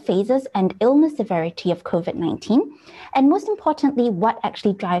clinical phases and illness severity of COVID-19, and most importantly, what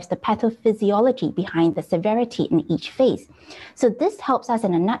actually drives the pathophysiology behind the severity in each phase. So this helps us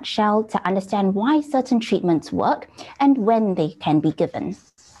in a nutshell to understand why certain treatments work and when they can be given.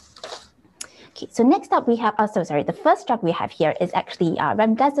 So next up we have, the first drug we have here is actually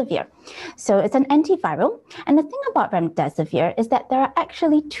remdesivir. So it's an antiviral. And the thing about remdesivir is that there are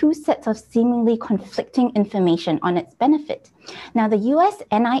actually two sets of seemingly conflicting information on its benefit. Now, the US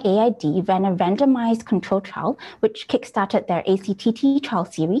NIAID ran a randomized control trial, which kickstarted their ACTT trial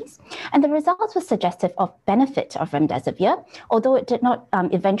series. And the results were suggestive of benefit of remdesivir, although it did not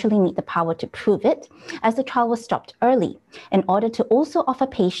eventually meet the power to prove it, as the trial was stopped early in order to also offer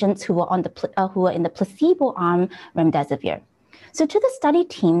patients who were in the placebo arm remdesivir. So to the study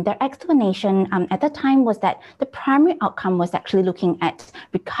team, their explanation at the time was that the primary outcome was actually looking at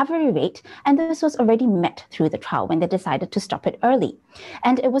recovery rate, and this was already met through the trial when they decided to stop it early,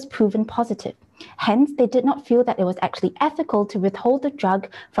 and it was proven positive. Hence, they did not feel that it was actually ethical to withhold the drug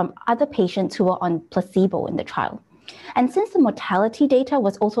from other patients who were on placebo in the trial. And since the mortality data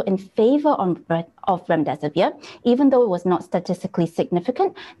was also in favor of remdesivir, even though it was not statistically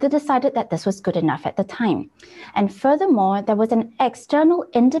significant, they decided that this was good enough at the time. And furthermore, there was an external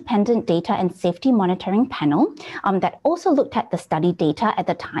independent data and safety monitoring panel that also looked at the study data at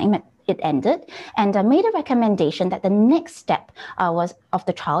the time it ended and made a recommendation that the next step of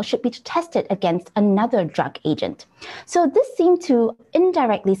the trial should be to test it against another drug agent. So this seemed to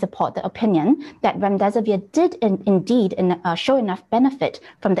indirectly support the opinion that remdesivir did indeed show enough benefit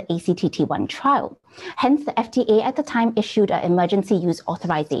from the ACTT1 trial. Hence, the FDA at the time issued an emergency use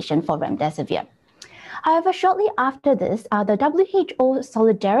authorization for remdesivir. However, shortly after this, the WHO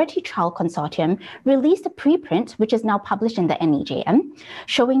Solidarity Trial Consortium released a preprint, which is now published in the NEJM,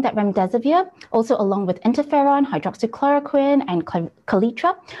 showing that remdesivir, also along with interferon, hydroxychloroquine, and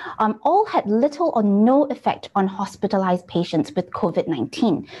Kaletra, all had little or no effect on hospitalized patients with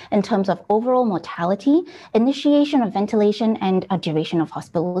COVID-19 in terms of overall mortality, initiation of ventilation, and a duration of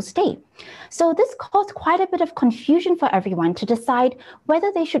hospital stay. So this caused quite a bit of confusion for everyone to decide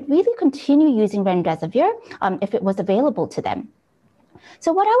whether they should really continue using remdesivir if it was available to them.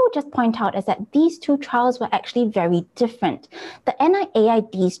 So what I will just point out is that these two trials were actually very different. The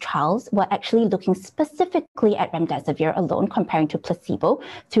NIAID's trials were actually looking specifically at remdesivir alone, comparing to placebo,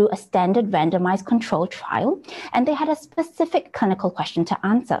 through a standard randomized control trial, and they had a specific clinical question to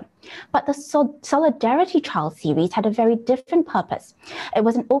answer. But the Solidarity Trial series had a very different purpose. It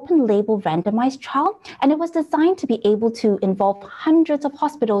was an open-label randomized trial, and it was designed to be able to involve hundreds of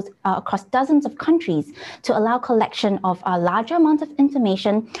hospitals across dozens of countries to allow collection of a larger amount of information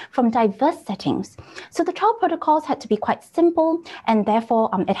from diverse settings. So the trial protocols had to be quite simple, and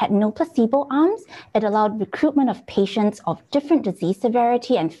therefore it had no placebo arms. It allowed recruitment of patients of different disease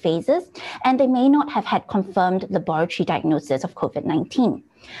severity and phases, and they may not have had confirmed laboratory diagnosis of COVID-19.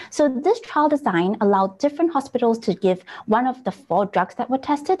 So this trial design allowed different hospitals to give one of the 4 drugs that were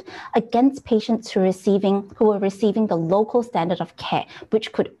tested against patients who were receiving the local standard of care,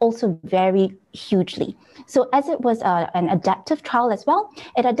 which could also vary hugely. So as it was an adaptive trial as well,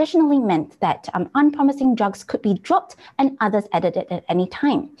 it additionally meant that unpromising drugs could be dropped and others added at any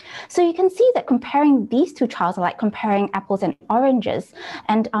time. So you can see that comparing these two trials are like comparing apples and oranges.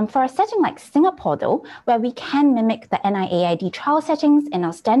 And for a setting like Singapore, though, where we can mimic the NIAID trial settings in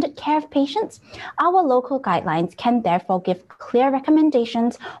our standard care of patients, our local guidelines can therefore give clear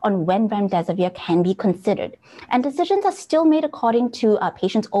recommendations on when remdesivir can be considered. And decisions are still made according to a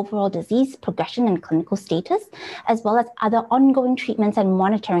patient's overall disease progression and clinical status, as well as other ongoing treatments and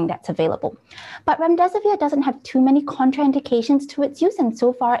monitoring that's available. But remdesivir doesn't have too many contraindications to its use, and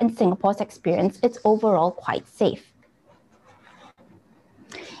so far in Singapore's experience, it's overall quite safe.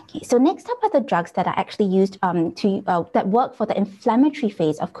 Okay, so next up are the drugs that are actually used that work for the inflammatory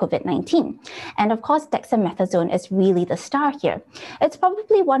phase of COVID-19. And of course, dexamethasone is really the star here. It's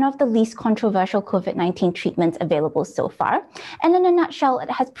probably one of the least controversial COVID-19 treatments available so far. And in a nutshell, it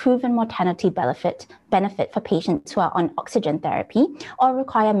has proven mortality benefit for patients who are on oxygen therapy or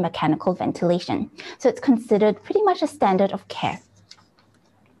require mechanical ventilation. So it's considered pretty much a standard of care.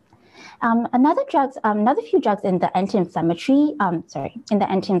 Another few drugs in the anti-inflammatory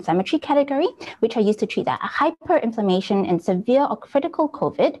category, which are used to treat that hyperinflammation in severe or critical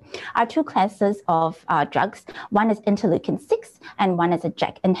COVID, are two classes of drugs. One is interleukin-6 and one is a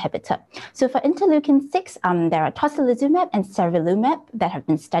JAK inhibitor. So for interleukin-6, there are tocilizumab and servolumab that have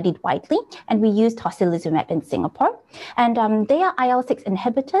been studied widely, and we use tocilizumab in Singapore. And they are IL-6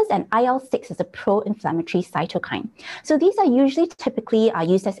 inhibitors, and IL-6 is a pro-inflammatory cytokine. So these are usually typically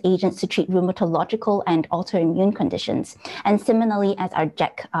used as agents to treat rheumatological and autoimmune conditions, and similarly as our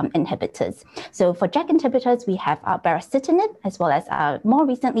JAK inhibitors. So for JAK inhibitors, we have baricitinib, as well as more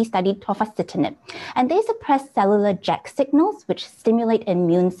recently studied tofacitinib. And they suppress cellular JAK signals, which stimulate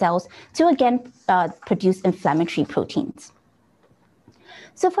immune cells to again produce inflammatory proteins.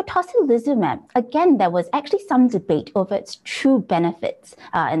 So for tocilizumab, again, there was actually some debate over its true benefits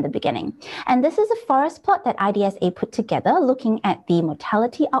in the beginning. And this is a forest plot that IDSA put together looking at the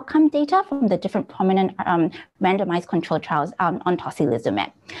mortality outcome data from the different prominent randomized controlled trials on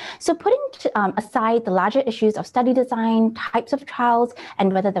tocilizumab. So putting aside the larger issues of study design, types of trials,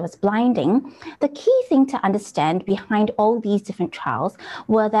 and whether there was blinding, the key thing to understand behind all these different trials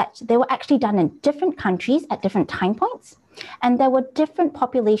were that they were actually done in different countries at different time points. And there were different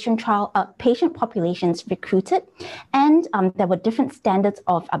patient populations recruited, and there were different standards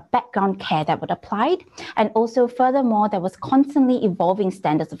of background care that were applied. And also, furthermore, there was constantly evolving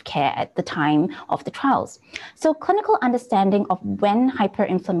standards of care at the time of the trials. So clinical understanding of when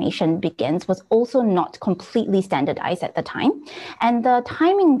hyperinflammation begins was also not completely standardized at the time. And the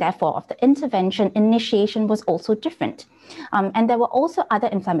timing, therefore, of the intervention initiation was also different. And there were also other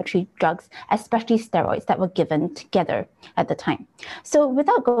inflammatory drugs, especially steroids, that were given together at the time. So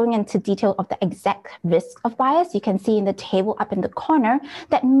without going into detail of the exact risks of bias, you can see in the table up in the corner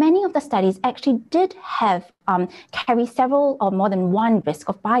that many of the studies actually did have carry several or more than one risk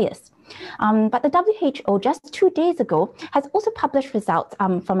of bias. But the WHO just 2 days ago has also published results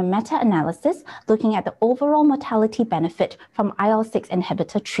from a meta-analysis looking at the overall mortality benefit from IL-6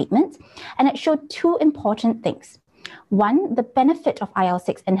 inhibitor treatment, and it showed two important things. One, the benefit of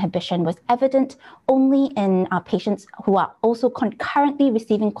IL-6 inhibition was evident only in patients who are also concurrently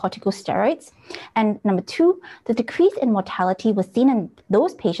receiving corticosteroids. And number two, the decrease in mortality was seen in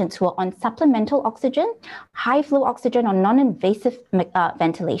those patients who are on supplemental oxygen, high flow oxygen or non-invasive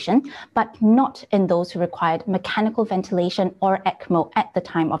ventilation, but not in those who required mechanical ventilation or ECMO at the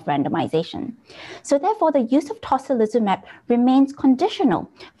time of randomization. So therefore, the use of tocilizumab remains conditional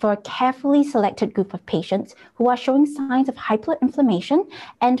for a carefully selected group of patients who are showing signs of hyperinflammation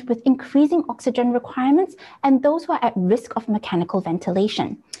and with increasing oxygen requirements, and those who are at risk of mechanical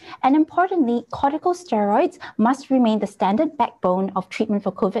ventilation. And importantly, corticosteroids must remain the standard backbone of treatment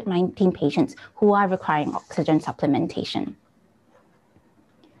for COVID-19 patients who are requiring oxygen supplementation.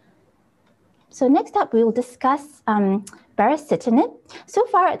 So next up, we will discuss baricitinib. So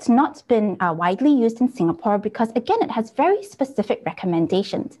far, it's not been widely used in Singapore because, again, it has very specific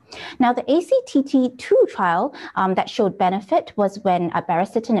recommendations. Now, the ACTT2 trial that showed benefit was when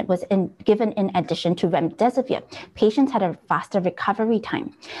baricitinib was given in addition to remdesivir. Patients had a faster recovery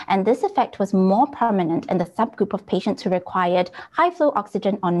time. And this effect was more prominent in the subgroup of patients who required high-flow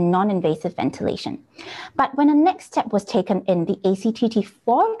oxygen or non-invasive ventilation. But when a next step was taken in the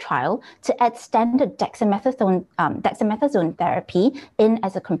ACTT4 trial to add standard dexamethasone dexamethasone therapy in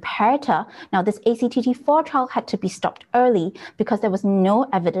as a comparator. Now, this ACTT4 trial had to be stopped early because there was no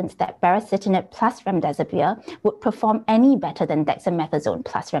evidence that baricitinib plus remdesivir would perform any better than dexamethasone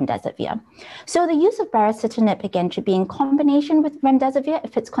plus remdesivir. So the use of baricitinib, again, should be in combination with remdesivir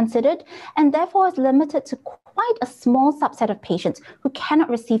if it's considered, and therefore is limited to quite a small subset of patients who cannot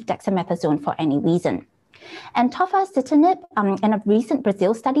receive dexamethasone for any reason. And tofacitinib, in a recent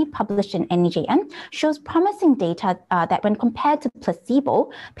Brazil study published in NEJM, shows promising data that when compared to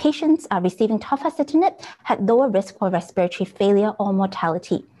placebo, patients receiving tofacitinib had lower risk for respiratory failure or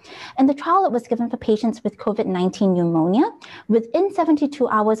mortality. In the trial, it was given for patients with COVID-19 pneumonia within 72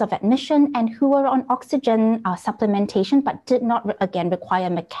 hours of admission and who were on oxygen supplementation but did not, again, require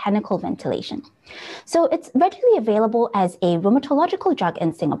mechanical ventilation. So it's readily available as a rheumatological drug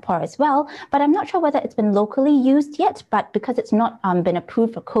in Singapore as well, but I'm not sure whether it's been locally used yet, but because it's not been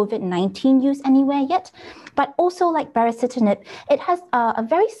approved for COVID-19 use anywhere yet. But also like baricitinib, it has a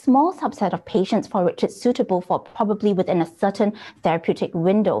very small subset of patients for which it's suitable for probably within a certain therapeutic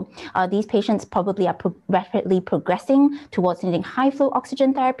window. These patients probably are rapidly progressing towards needing high flow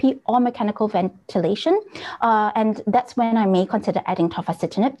oxygen therapy or mechanical ventilation. And that's when I may consider adding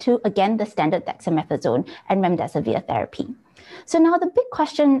tofacitinib to, again, the standard dexamethasone and remdesivir therapy. So now the big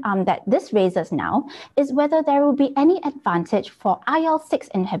question that this raises now is whether there will be any advantage for IL-6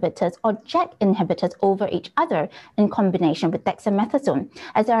 inhibitors or JAK inhibitors over each other in combination with dexamethasone,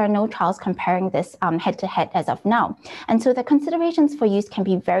 as there are no trials comparing this head-to-head as of now. And so the considerations for use can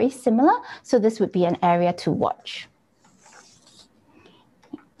be very similar, so this would be an area to watch.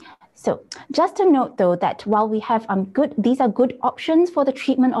 So just to note, though, that while we have these are good options for the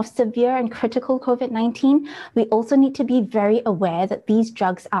treatment of severe and critical COVID-19, we also need to be very aware that these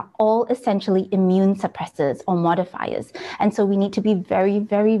drugs are all essentially immune suppressors or modifiers. And so we need to be very,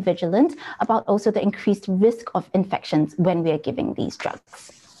 very vigilant about also the increased risk of infections when we are giving these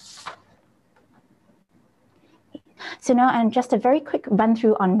drugs. So now, just a very quick run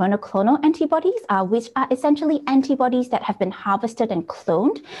through on monoclonal antibodies, which are essentially antibodies that have been harvested and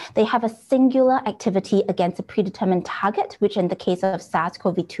cloned. They have a singular activity against a predetermined target, which in the case of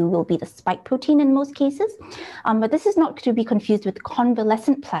SARS-CoV-2 will be the spike protein in most cases. But this is not to be confused with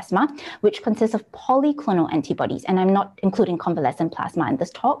convalescent plasma, which consists of polyclonal antibodies. And I'm not including convalescent plasma in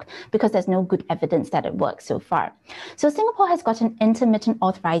this talk because there's no good evidence that it works so far. So Singapore has got an intermittent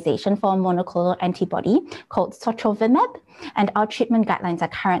authorization for a monoclonal antibody called sotrovimab, and our treatment guidelines are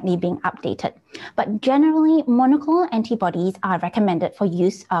currently being updated. But generally, monoclonal antibodies are recommended for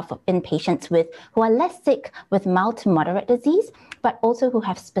use in patients who are less sick with mild to moderate disease, but also who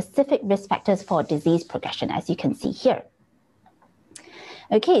have specific risk factors for disease progression, as you can see here.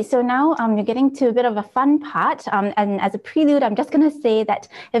 Okay, so now you're getting to a bit of a fun part. And as a prelude, I'm just going to say that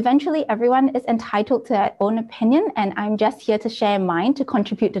eventually everyone is entitled to their own opinion, and I'm just here to share mine to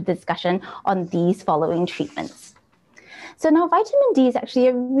contribute to the discussion on these following treatments. So now vitamin D is actually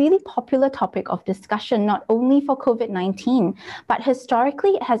a really popular topic of discussion, not only for COVID-19, but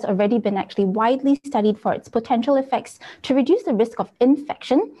historically it has already been actually widely studied for its potential effects to reduce the risk of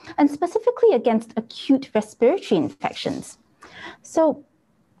infection, and specifically against acute respiratory infections. So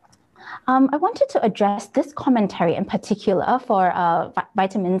I wanted to address this commentary in particular for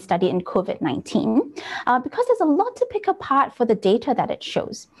vitamin study in COVID-19 because there's a lot to pick apart for the data that it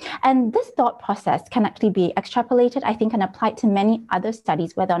shows. And this thought process can actually be extrapolated, I think, and applied to many other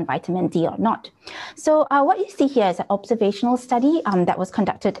studies, whether on vitamin D or not. So what you see here is an observational study that was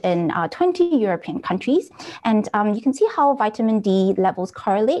conducted in 20 European countries. And you can see how vitamin D levels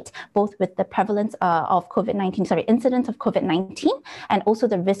correlate both with the prevalence of COVID-19, incidence of COVID-19, and also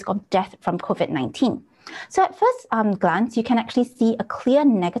the risk of death from COVID-19. So at first glance, you can actually see a clear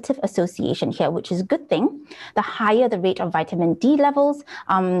negative association here, which is a good thing. The higher the rate of vitamin D levels,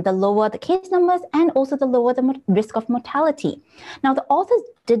 the lower the case numbers, and also the lower the risk of mortality. Now, the authors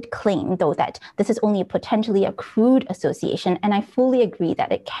did claim, though, that this is only a potentially a crude association, and I fully agree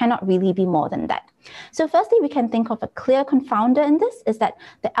that it cannot really be more than that. So firstly, we can think of a clear confounder in this is that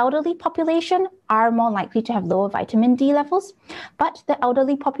the elderly population are more likely to have lower vitamin D levels, but the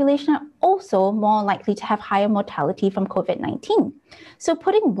elderly population are also more likely to have higher mortality from COVID-19. So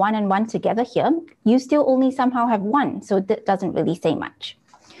putting 1 and 1 together here, you still only somehow have 1, so that doesn't really say much.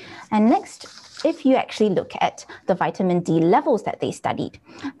 And next, if you actually look at the vitamin D levels that they studied,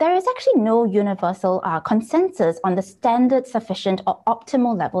 there is actually no universal consensus on the standard, sufficient, or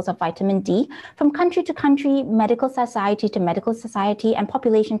optimal levels of vitamin D from country to country, medical society to medical society, and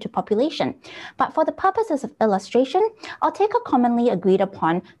population to population. But for the purposes of illustration, I'll take a commonly agreed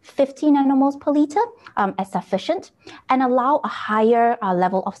upon 50 nanomoles per liter as sufficient, and allow a higher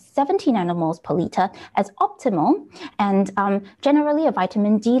level of 70 nanomoles per liter as optimal. And generally, a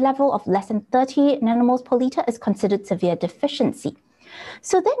vitamin D level of less than 30 nanomoles per liter is considered severe deficiency.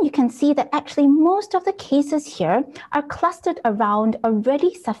 So then you can see that actually most of the cases here are clustered around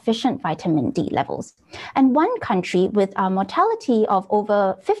already sufficient vitamin D levels. And one country with a mortality of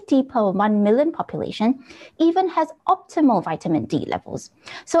over 50 per 1 million population even has optimal vitamin D levels.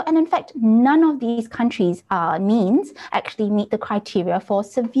 So, and in fact, none of these countries' means actually meet the criteria for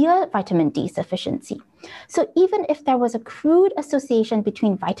severe vitamin D sufficiency. So even if there was a crude association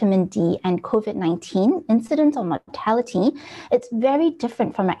between vitamin D and COVID-19 incidence or mortality, it's very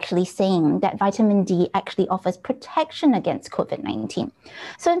different from actually saying that vitamin D actually offers protection against COVID-19.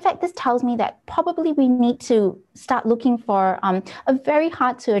 So in fact, this tells me that probably we need to start looking for a very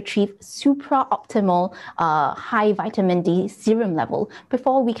hard to achieve supra-optimal high vitamin D serum level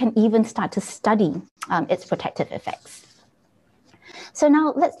before we can even start to study its protective effects. So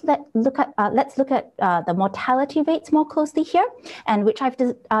now let's look at the mortality rates more closely here, and which I've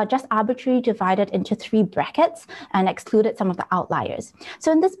just arbitrarily divided into 3 brackets and excluded some of the outliers.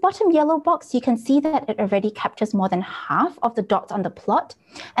 So in this bottom yellow box, you can see that it already captures more than half of the dots on the plot,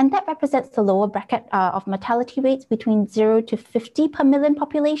 and that represents the lower bracket of mortality rates between 0 to 50 per million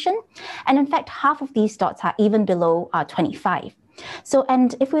population. And in fact, half of these dots are even below 25. So,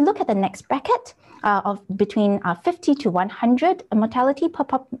 and if we look at the next bracket, of between 50 to 100 mortality per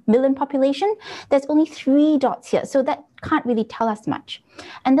million population, there's only 3 dots here. So that can't really tell us much.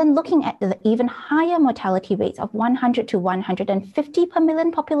 And then looking at the even higher mortality rates of 100 to 150 per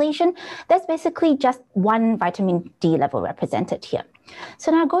million population, there's basically just 1 vitamin D level represented here.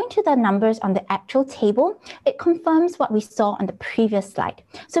 So now going to the numbers on the actual table, it confirms what we saw on the previous slide.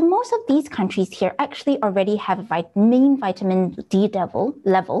 So most of these countries here actually already have a mean vitamin D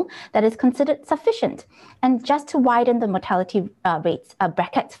level that is considered sufficient. And just to widen the mortality rates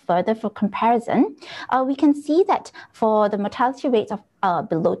brackets further for comparison, we can see that for the mortality rates of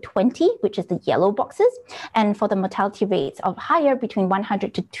below 20, which is the yellow boxes, and for the mortality rates of higher between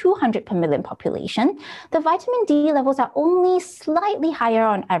 100 to 200 per million population, the vitamin D levels are only slightly higher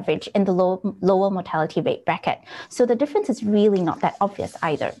on average in the lower mortality rate bracket. So the difference is really not that obvious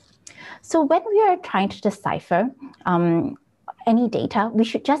either. So when we are trying to decipher any data, we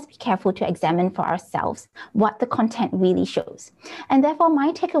should just be careful to examine for ourselves what the content really shows. And therefore,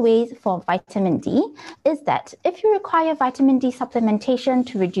 my takeaways for vitamin D is that if you require vitamin D supplementation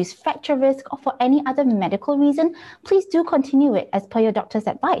to reduce fracture risk or for any other medical reason, please do continue it as per your doctor's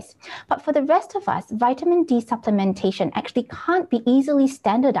advice. But for the rest of us, vitamin D supplementation actually can't be easily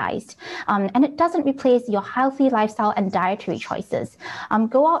standardized, and it doesn't replace your healthy lifestyle and dietary choices.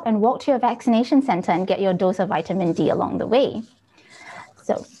 Go out and walk to your vaccination center and get your dose of vitamin D along the way.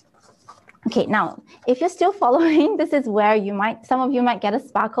 So, okay, now, if you're still following, this is where some of you might get a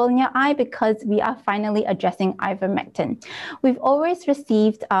sparkle in your eye because we are finally addressing ivermectin. We've always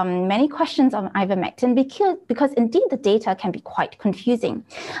received many questions on ivermectin because indeed the data can be quite confusing,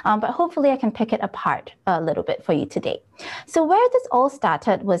 but hopefully I can pick it apart a little bit for you today. So where this all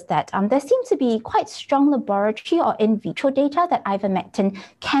started was that there seemed to be quite strong laboratory or in vitro data that ivermectin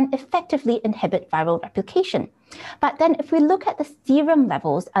can effectively inhibit viral replication. But then if we look at the serum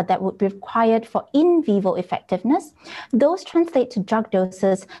levels that would be required for in vivo effectiveness, those translate to drug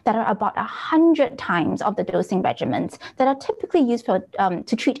doses that are about 100 times of the dosing regimens that are typically used for,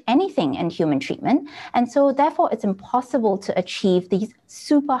 to treat anything in human treatment. And so therefore, it's impossible to achieve these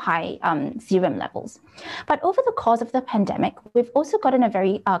super high serum levels. But over the course of the pandemic, we've also gotten a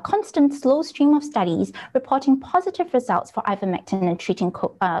very constant slow stream of studies reporting positive results for ivermectin in treating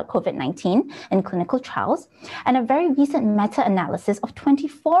COVID-19 in clinical trials. And a very recent meta-analysis of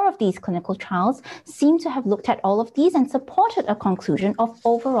 24 of these clinical trials seem to have looked at all of these and supported a conclusion of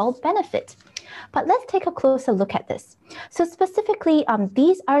overall benefit. But let's take a closer look at this. So specifically,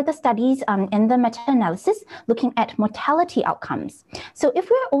 these are the studies in the meta-analysis looking at mortality outcomes. So if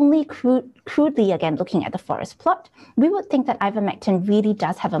we're only crudely, again, looking at the forest plot, we would think that ivermectin really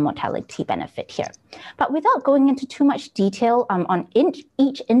does have a mortality benefit here. But without going into too much detail on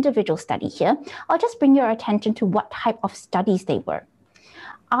each individual study here, I'll just bring your attention to what type of studies they were.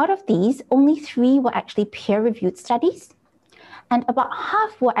 Out of these, only 3 were actually peer-reviewed studies, and about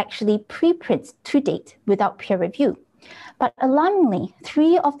half were actually preprints to date without peer review. But alarmingly,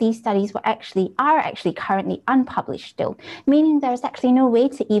 3 of these studies are actually currently unpublished still, meaning there's actually no way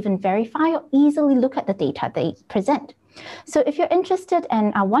to even verify or easily look at the data they present. So if you're interested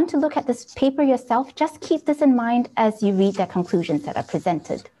and want to look at this paper yourself, just keep this in mind as you read their conclusions that are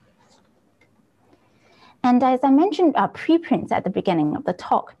presented. And as I mentioned, preprints at the beginning of the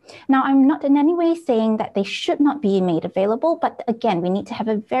talk. Now, I'm not in any way saying that they should not be made available, but again, we need to have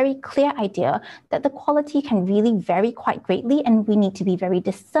a very clear idea that the quality can really vary quite greatly, and we need to be very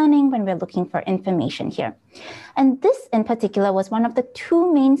discerning when we're looking for information here. And this in particular was one of the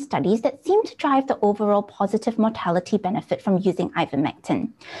 2 main studies that seemed to drive the overall positive mortality benefit from using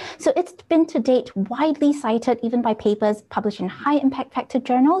ivermectin. So it's been to date widely cited even by papers published in high impact factor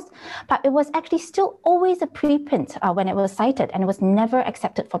journals, but it was actually still always a preprint when it was cited, and it was never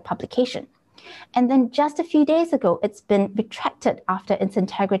accepted for publication. And then just a few days ago, it's been retracted after its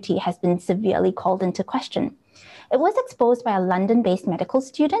integrity has been severely called into question. It was exposed by a London-based medical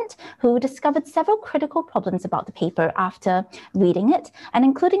student who discovered several critical problems about the paper after reading it, and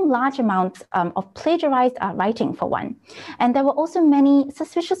including large amounts of plagiarized writing for one. And there were also many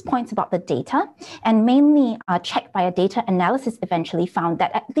suspicious points about the data, and mainly checked by a data analysis eventually found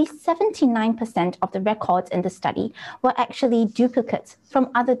that at least 79% of the records in the study were actually duplicates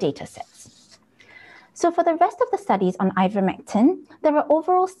from other data sets. So for the rest of the studies on ivermectin, there were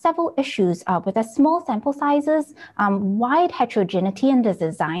overall several issues with their small sample sizes, wide heterogeneity in the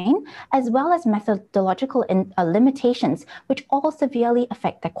design, as well as methodological limitations, which all severely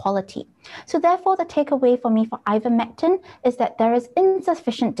affect their quality. So therefore, the takeaway for me for ivermectin is that there is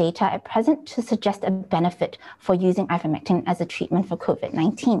insufficient data at present to suggest a benefit for using ivermectin as a treatment for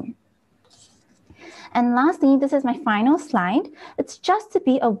COVID-19. And lastly, this is my final slide. It's just to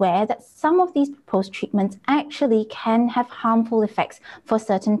be aware that some of these proposed treatments actually can have harmful effects for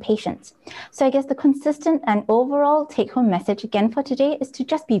certain patients. So I guess the consistent and overall take-home message again for today is to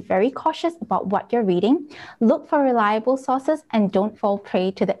just be very cautious about what you're reading, look for reliable sources, and don't fall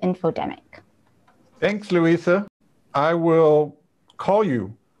prey to the infodemic. Thanks, Louisa. I will call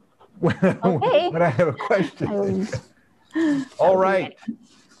you when I have a question. All right.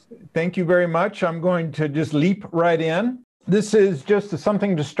 Thank you very much. I'm going to just leap right in. This is just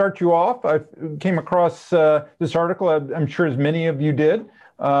something to start you off. I came across this article, I'm sure as many of you did,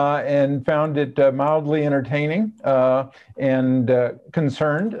 and found it mildly entertaining and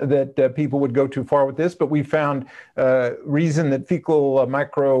concerned that people would go too far with this. But we found reason that fecal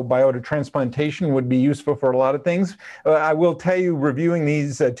microbiota transplantation would be useful for a lot of things. I will tell you, reviewing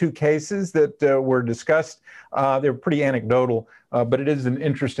these 2 cases that were discussed, they're pretty anecdotal, but it is an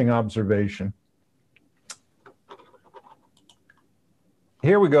interesting observation.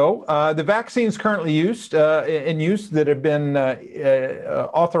 Here we go. The vaccines currently in use that have been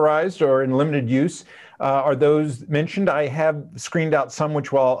authorized or in limited use are those mentioned. I have screened out some,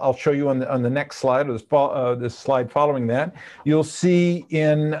 which I'll show you on the next slide, or this slide following that. You'll see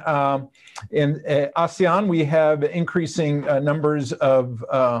in ASEAN, we have increasing numbers of,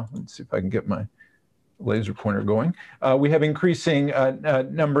 let's see if I can get my laser pointer going. We have increasing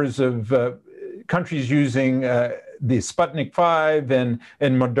numbers of countries using the Sputnik 5 and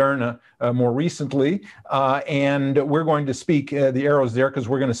Moderna more recently. And we're going to speak, the arrows there, because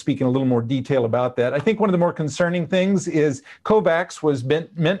we're going to speak in a little more detail about that. I think one of the more concerning things is COVAX was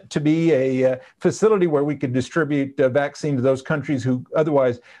meant to be a facility where we could distribute vaccine to those countries who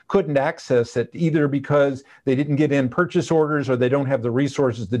otherwise couldn't access it, either because they didn't get in purchase orders or they don't have the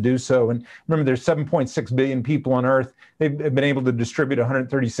resources to do so. And remember, there's 7.6 billion people on Earth. They've been able to distribute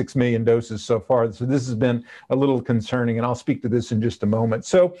 136 million doses so far. So this has been a little concerning, and I'll speak to this in just a moment.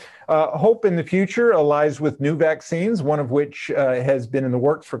 So hope in the future lies with new vaccines, one of which has been in the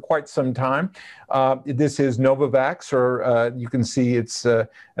works for quite some time. This is Novavax, or you can see its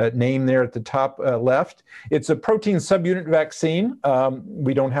name there at the top left. It's a protein subunit vaccine.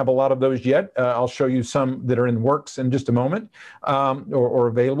 We don't have a lot of those yet. I'll show you some that are in works in just a moment, or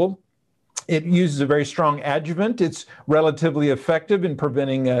available. It uses a very strong adjuvant. It's relatively effective in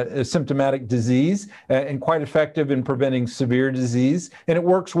preventing symptomatic disease and quite effective in preventing severe disease. And it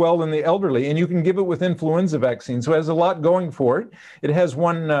works well in the elderly. And you can give it with influenza vaccine. So it has a lot going for it. It has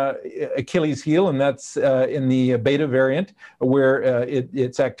one Achilles heel, and that's in the beta variant, where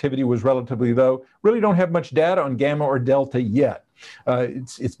its activity was relatively low. Really don't have much data on gamma or delta yet.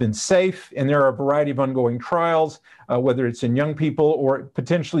 It's been safe, and there are a variety of ongoing trials, whether it's in young people or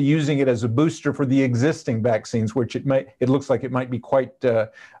potentially using it as a booster for the existing vaccines, which it looks like it might be quite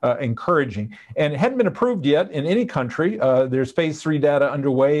encouraging. And it hadn't been approved yet in any country. There's phase 3 data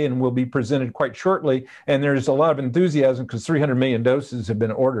underway and will be presented quite shortly. And there's a lot of enthusiasm because 300 million doses have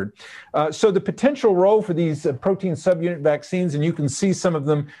been ordered. So the potential role for these protein subunit vaccines, and you can see some of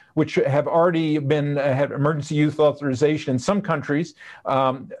them which have already been had emergency use authorization in some countries,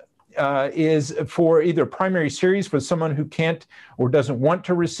 is for either primary series for someone who can't or doesn't want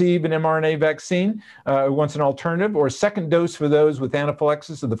to receive an mRNA vaccine, wants an alternative, or a second dose for those with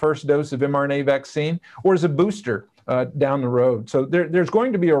anaphylaxis of the first dose of mRNA vaccine, or as a booster down the road. So there's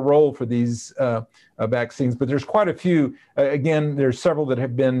going to be a role for these vaccines, but there's quite a few. Again, there's several that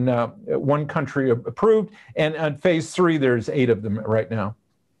have been one country approved, and on phase 3, there's 8 of them right now.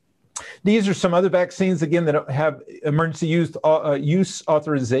 These are some other vaccines, again, that have emergency use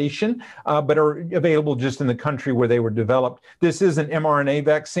authorization, but are available just in the country where they were developed. This is an mRNA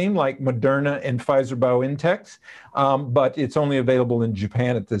vaccine like Moderna and Pfizer-BioNTech's, but it's only available in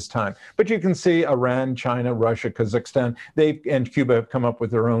Japan at this time. But you can see Iran, China, Russia, Kazakhstan, and Cuba have come up with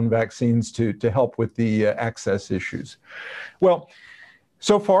their own vaccines to help with the access issues. Well,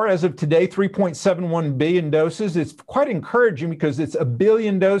 so far, as of today, 3.71 billion doses. It's quite encouraging because it's 1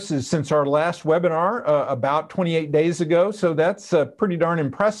 billion doses since our last webinar about 28 days ago. So that's pretty darn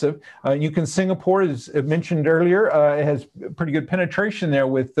impressive. Singapore, as mentioned earlier, has pretty good penetration there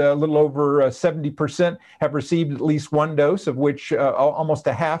with a little over 70% have received at least 1 dose, of which almost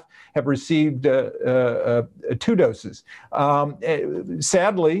a half have received 2 doses.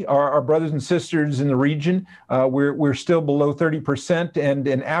 Sadly, our brothers and sisters in the region, we're still below 30%. And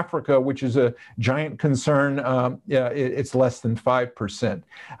in Africa, which is a giant concern, it's less than 5%.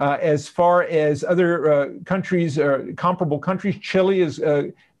 As far as other countries, comparable countries, Chile is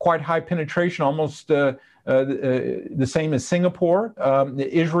quite high penetration, almost the same as Singapore.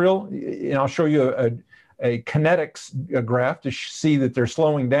 Israel, and I'll show you a kinetics graph to see that they're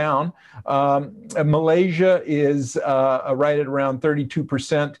slowing down. Malaysia is right at around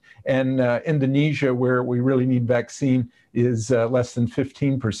 32%, and Indonesia, where we really need vaccine, is less than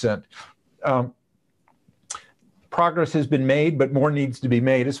 15%. Progress has been made, but more needs to be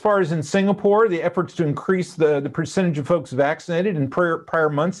made. As far as in Singapore, the efforts to increase the percentage of folks vaccinated in prior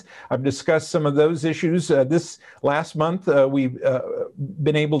months, I've discussed some of those issues. This last month, we've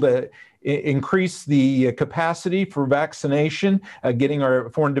been able to increase the capacity for vaccination, getting our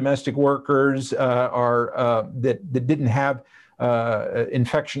foreign domestic workers that didn't have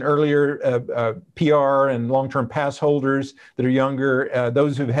infection earlier, PR and long-term pass holders that are younger,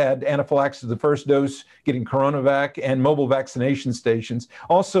 those who've had anaphylaxis of the first dose, getting CoronaVac, and mobile vaccination stations.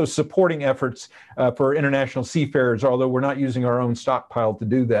 Also supporting efforts for international seafarers, although we're not using our own stockpile to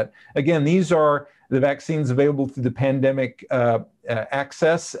do that. Again, these are the vaccines available through the pandemic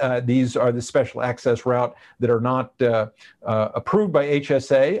access. These are the special access route that are not approved by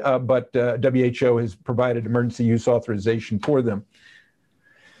HSA, but WHO has provided emergency use authorization for them.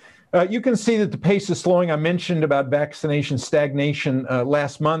 You can see that the pace is slowing. I mentioned about vaccination stagnation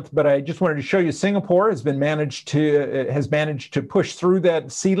last month, but I just wanted to show you Singapore has managed to push through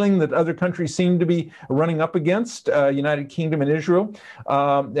that ceiling that other countries seem to be running up against, United Kingdom and Israel,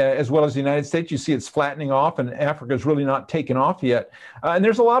 as well as the United States. You see it's flattening off, and Africa is really not taken off yet. And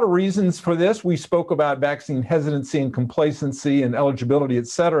there's a lot of reasons for this. We spoke about vaccine hesitancy and complacency and eligibility, et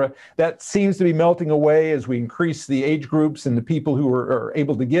cetera. That seems to be melting away as we increase the age groups and the people who are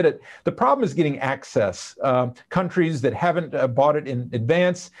able to get it. The problem is getting access. Countries that haven't bought it in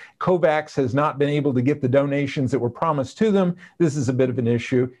advance, COVAX has not been able to get the donations that were promised to them. This is a bit of an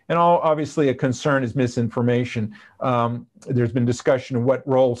issue. And obviously a concern is misinformation. There's been discussion of what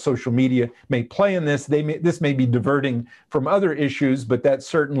role social media may play in this. This may be diverting from other issues, but that's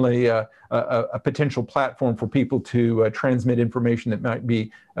certainly a potential platform for people to transmit information that might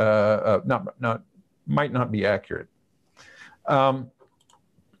be might not be accurate.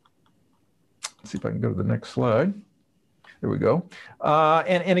 Let's see if I can go to the next slide. There we go.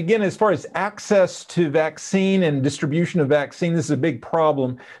 And again, as far as access to vaccine and distribution of vaccine, this is a big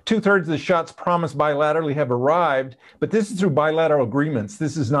problem. 2/3 of the shots promised bilaterally have arrived, but this is through bilateral agreements.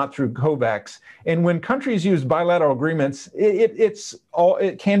 This is not through COVAX. And when countries use bilateral agreements,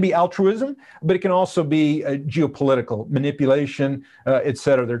 it can be altruism, but it can also be geopolitical manipulation, et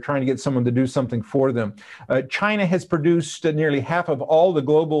cetera. They're trying to get someone to do something for them. China has produced nearly half of all the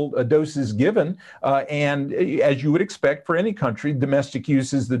global doses given, and as you would expect, for any country. Domestic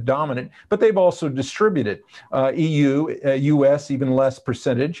use is the dominant, but they've also distributed. EU, US, even less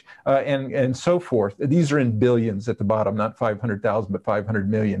percentage, and so forth. These are in billions at the bottom, not 500,000, but 500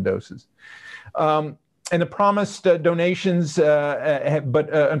 million doses. And the promised donations, but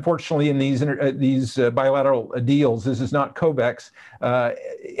unfortunately in these bilateral deals, this is not COVAX,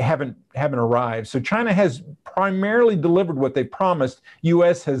 haven't arrived. So China has primarily delivered what they promised.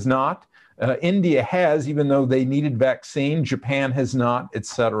 US has not. India has, even though they needed vaccine. Japan has not, et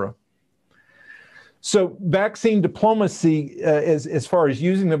cetera. So vaccine diplomacy, as far as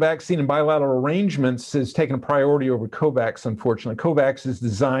using the vaccine in bilateral arrangements, has taken a priority over COVAX, unfortunately. COVAX is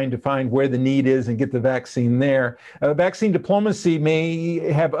designed to find where the need is and get the vaccine there. Vaccine diplomacy may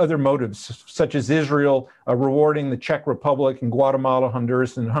have other motives, such as Israel rewarding the Czech Republic and Guatemala,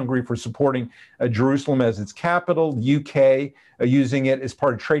 Honduras, and Hungary for supporting Jerusalem as its capital, the UK using it as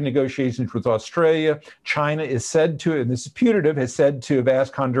part of trade negotiations with Australia. China is said to, and this is putative, has said to have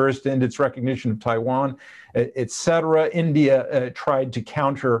asked Honduras to end its recognition of Taiwan, et cetera. India tried to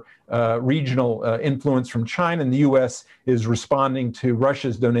counter regional influence from China, and the US is responding to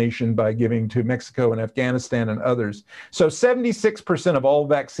Russia's donation by giving to Mexico and Afghanistan and others. So 76% of all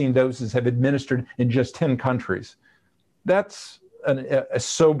vaccine doses have administered in just 10 countries. That's a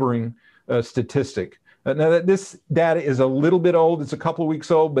sobering statistic. Now, this data is a little bit old. It's a couple of weeks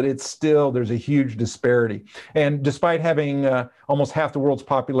old, but it's still, there's a huge disparity. And despite having almost half the world's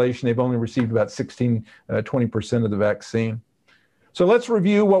population, they've only received about 20% of the vaccine. So let's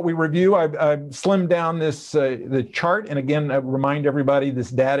review what we review. I've slimmed down this the chart. And again, I remind everybody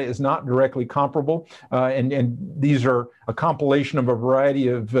this data is not directly comparable. And these are a compilation of a variety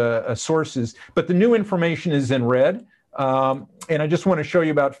of sources. But the new information is in red. And I just want to show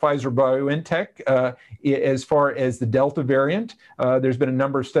you about Pfizer-BioNTech as far as the Delta variant. There's been a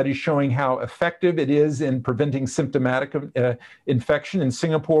number of studies showing how effective it is in preventing symptomatic infection. In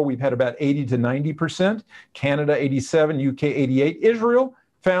Singapore, we've had about 80 to 90%, Canada 87, UK 88, Israel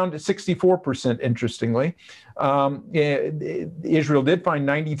found 64%, interestingly. Israel did find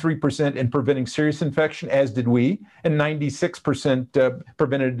 93% in preventing serious infection, as did we, and 96%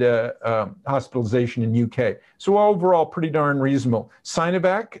 prevented hospitalization in UK. So overall, pretty darn reasonable.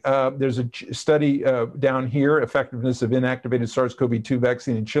 Sinovac, there's a study down here, effectiveness of inactivated SARS-CoV-2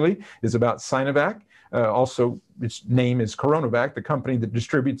 vaccine in Chile is about Sinovac. Also, its name is CoronaVac, the company that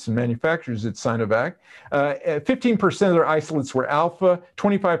distributes and manufactures its Sinovac. 15% of their isolates were alpha,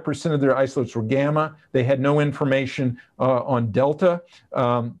 25% of their isolates were gamma. They had no information on Delta.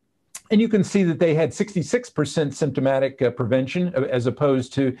 And you can see that they had 66% symptomatic prevention as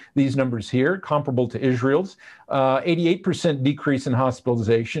opposed to these numbers here, comparable to Israel's. 88% decrease in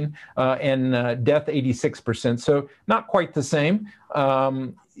hospitalization and death 86%. So not quite the same.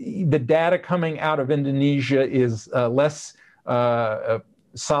 The data coming out of Indonesia is less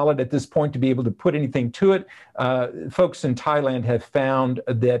solid at this point to be able to put anything to it. Folks in Thailand have found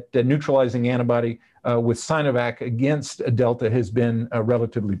that neutralizing antibody with Sinovac against Delta has been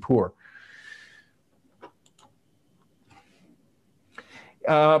relatively poor.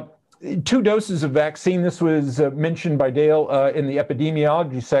 2 doses of vaccine, this was mentioned by Dale in the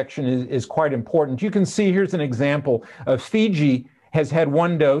epidemiology section, is quite important. You can see here's an example of Fiji has had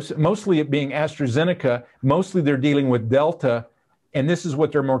 1 dose, mostly it being AstraZeneca. Mostly they're dealing with Delta, and this is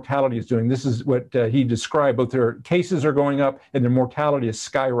what their mortality is doing. This is what he described. Both their cases are going up and their mortality is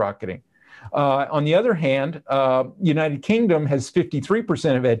skyrocketing. On the other hand, United Kingdom has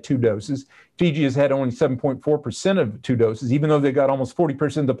 53% have had 2 doses. Fiji has had only 7.4% of 2 doses, even though they got almost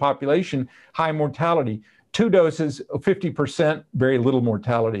 40% of the population, high mortality. 2 doses, 50%, very little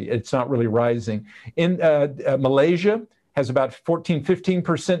mortality. It's not really rising. In Malaysia has about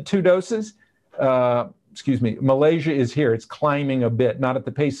 15% 2 doses. Excuse me, Malaysia is here. It's climbing a bit, not at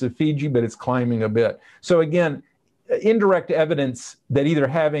the pace of Fiji, but it's climbing a bit. So again, indirect evidence that either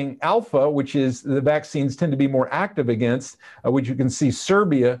having alpha, which is the vaccines tend to be more active against, which you can see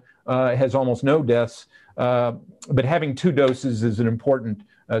Serbia has almost no deaths, but having 2 doses is an important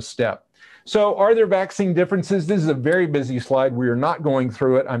step. So are there vaccine differences? This is a very busy slide. We are not going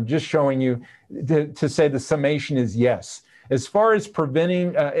through it. I'm just showing you to say the summation is yes. As far as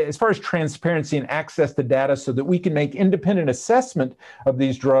preventing, as far as transparency and access to data so that we can make independent assessment of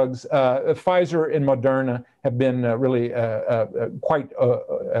these drugs, Pfizer and Moderna have been really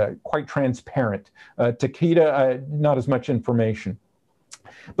quite transparent. Takeda, not as much information.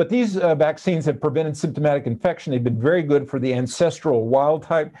 But these vaccines have prevented symptomatic infection. They've been very good for the ancestral wild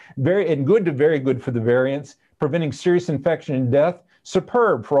type, and good to very good for the variants, preventing serious infection and death.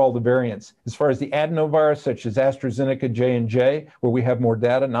 superb for all the variants. As far as the adenovirus, such as AstraZeneca, J&J, where we have more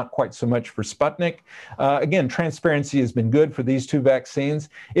data, not quite so much for Sputnik. Again, transparency has been good for these two vaccines.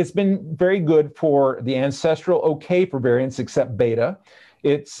 It's been very good for the ancestral, okay for variants except beta.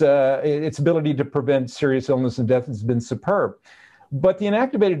 Its ability to prevent serious illness and death has been superb. But the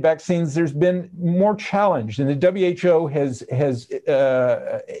inactivated vaccines, there's been more challenge, and the WHO has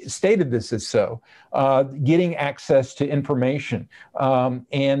stated this as so, getting access to information.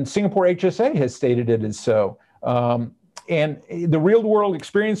 And Singapore HSA has stated it as so. And the real world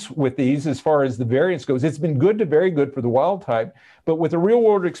experience with these, as far as the variants goes, it's been good to very good for the wild type, but with the real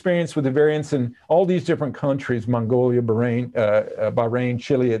world experience with the variants in all these different countries, Mongolia, Bahrain,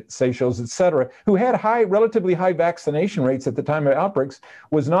 Chile, Seychelles, et cetera, who had relatively high vaccination rates at the time of outbreaks,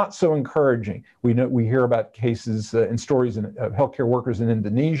 was not so encouraging. We hear about cases and stories of healthcare workers in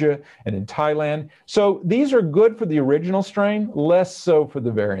Indonesia and in Thailand. So these are good for the original strain, less so for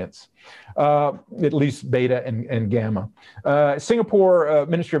the variants. At least beta and gamma. Singapore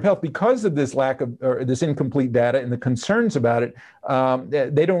Ministry of Health, because of this lack of, or this incomplete data and the concerns about it,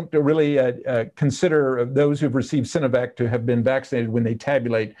 they don't really consider those who've received Sinovac to have been vaccinated when they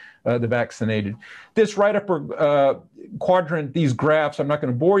tabulate the vaccinated. This right upper quadrant, these graphs, I'm not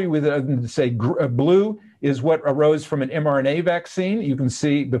going to bore you with it other than to say blue is what arose from an mRNA vaccine. You can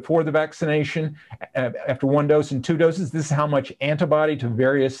see before the vaccination, after 1 dose and 2 doses, this is how much antibody to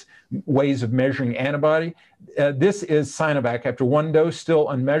various ways of measuring antibody. This is Sinovac. After 1 dose, still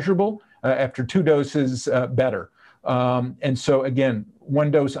unmeasurable. After 2 doses, better. And so again, 1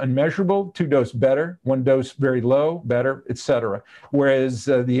 dose unmeasurable, 2 dose better, 1 dose very low, better, et cetera. Whereas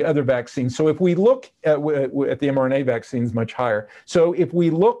the other vaccines, so if we look at the mRNA vaccines, much higher. So if we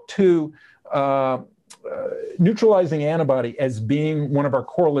look to neutralizing antibody as being one of our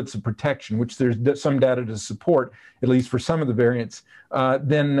correlates of protection, which there's some data to support, at least for some of the variants,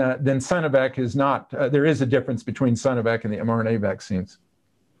 then Sinovac is not. There is a difference between Sinovac and the mRNA vaccines.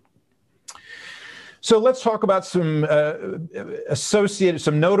 So let's talk about some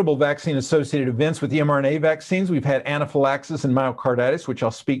notable vaccine-associated events with the mRNA vaccines. We've had anaphylaxis and myocarditis, which I'll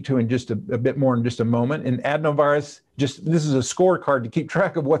speak to in just a bit more in just a moment. And adenovirus, this is a scorecard to keep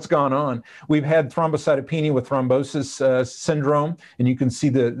track of what's gone on. We've had thrombocytopenia with thrombosis syndrome, and you can see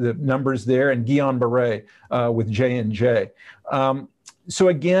the numbers there, and Guillain-Barré with J&J. So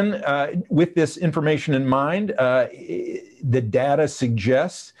again, with this information in mind, the data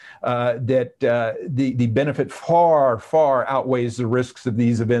suggests that the benefit far outweighs the risks of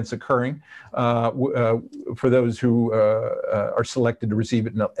these events occurring for those who are selected to receive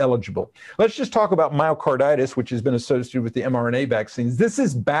it and eligible. Let's just talk about myocarditis, which has been associated with the mRNA vaccines. This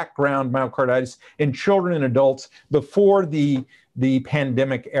is background myocarditis in children and adults before the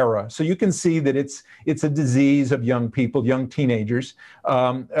pandemic era. So you can see that it's a disease of young people, young teenagers,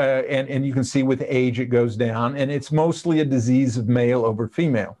 and you can see with age it goes down, and it's mostly a disease of male over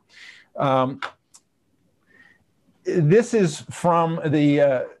female. This is from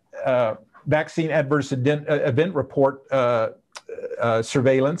the vaccine adverse event report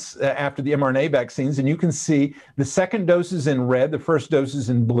surveillance after the mRNA vaccines, and you can see the second dose is in red, the first dose is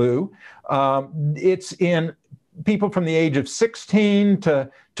in blue. It's in people from the age of 16 to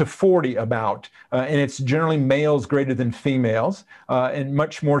 40 about, and it's generally males greater than females, and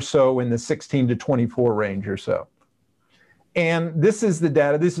much more so in the 16 to 24 range or so. And this is the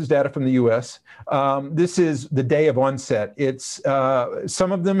data. This is data from the U.S. This is the day of onset. It's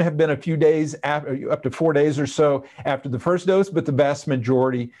some of them have been a few days after, up to 4 days or so after the first dose, but the vast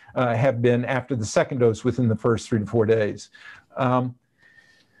majority have been after the second dose within the first 3 to 4 days.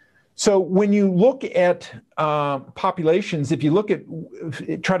 So when you look at populations, if you look at,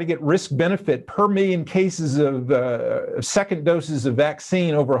 try to get risk benefit per million cases of second doses of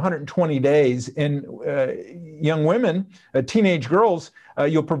vaccine over 120 days in young women, teenage girls,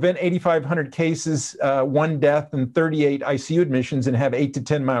 you'll prevent 8,500 cases, 1 death, and 38 ICU admissions, and have 8 to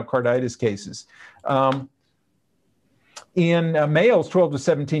 10 myocarditis cases. In males 12 to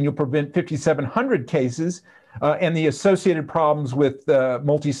 17, you'll prevent 5,700 cases, and the associated problems with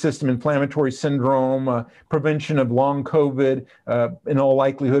multi-system inflammatory syndrome, prevention of long COVID, in all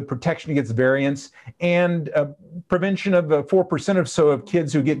likelihood, protection against variants, and prevention of 4% or so of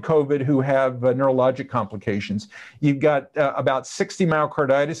kids who get COVID who have neurologic complications. You've got about 60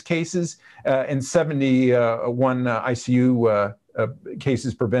 myocarditis cases and 71 ICU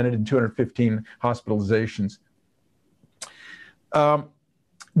cases prevented and 215 hospitalizations.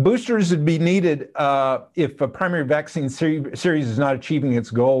 Boosters would be needed if a primary vaccine series is not achieving its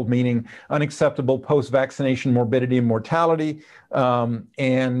goal, meaning unacceptable post-vaccination morbidity and mortality,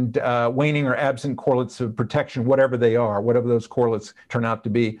 and waning or absent correlates of protection, whatever they are, whatever those correlates turn out to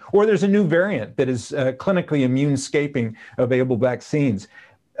be. Or there's a new variant that is clinically immune-escaping available vaccines.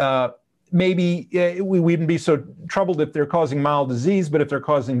 Maybe we wouldn't be so troubled if they're causing mild disease, but if they're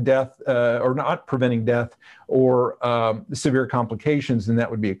causing death or not preventing death or severe complications, then that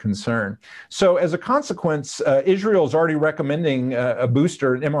would be a concern. So as a consequence, Israel is already recommending a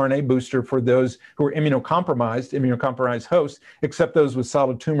booster, an mRNA booster for those who are immunocompromised hosts, except those with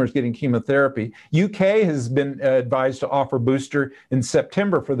solid tumors getting chemotherapy. UK has been advised to offer booster in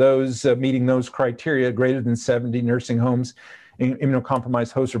September for those meeting those criteria, greater than 70 nursing homes.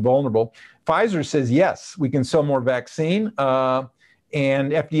 Immunocompromised hosts are vulnerable. Pfizer says, yes, we can sell more vaccine.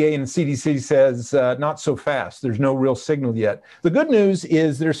 And FDA and CDC says, not so fast. There's no real signal yet. The good news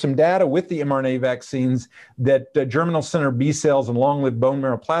is there's some data with the mRNA vaccines that germinal center B cells and long-lived bone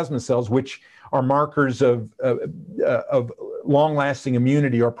marrow plasma cells, which are markers of long-lasting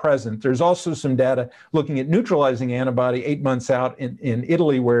immunity, are present. There's also some data looking at neutralizing antibody 8 months out in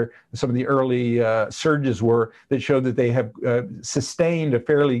Italy, where some of the early surges were, that showed that they have sustained a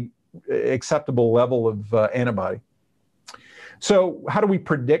fairly acceptable level of antibody. So how do we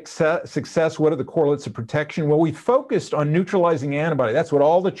predict success? What are the correlates of protection? Well, we focused on neutralizing antibody. That's what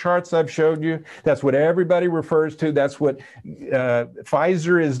all the charts I've showed you. That's what everybody refers to. That's what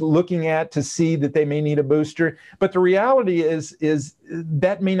Pfizer is looking at to see that they may need a booster. But the reality is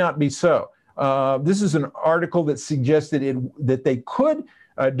that may not be so. This is an article that suggested that they could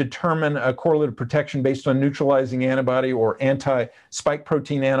determine a correlate of protection based on neutralizing antibody or anti-spike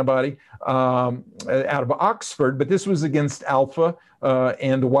protein antibody out of Oxford, but this was against alpha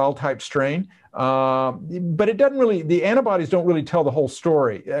and the wild type strain. But it doesn't really, the antibodies don't really tell the whole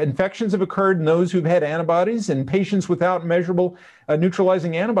story. Infections have occurred in those who've had antibodies, and patients without measurable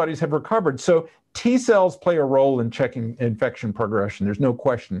neutralizing antibodies have recovered. So T cells play a role in checking infection progression. There's no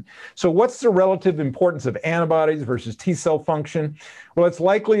question. So what's the relative importance of antibodies versus T cell function? Well, it's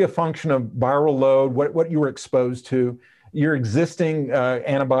likely a function of viral load, what you were exposed to, your existing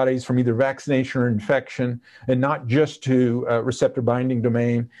antibodies from either vaccination or infection, and not just to receptor binding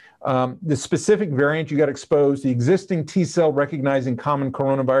domain. The specific variant you got exposed, the existing T cell recognizing common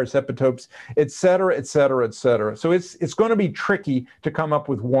coronavirus epitopes, et cetera, et cetera, et cetera. So it's going to be tricky to come up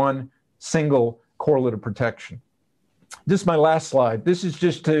with one single correlate of protection. This is my last slide. This is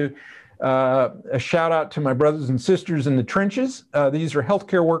just to a shout out to my brothers and sisters in the trenches. These are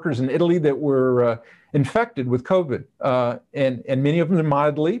healthcare workers in Italy that were infected with COVID, and many of them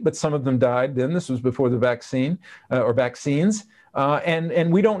mildly, but some of them died then. This was before the vaccine or vaccines.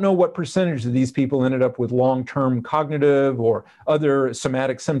 And we don't know what percentage of these people ended up with long-term cognitive or other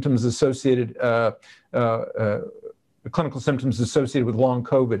somatic symptoms associated, clinical symptoms associated with long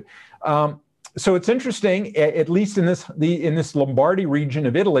COVID. So it's interesting, at least in this Lombardy region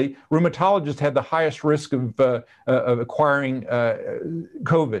of Italy, rheumatologists had the highest risk of acquiring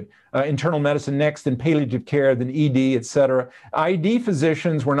COVID. Internal medicine next, then palliative care, then ED, et cetera. ID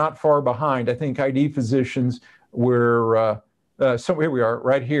physicians were not far behind. I think ID physicians were, so here we are,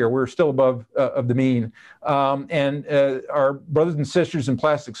 right here. We're still above of the mean. And our brothers and sisters in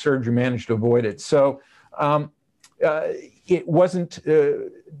plastic surgery managed to avoid it. So it wasn't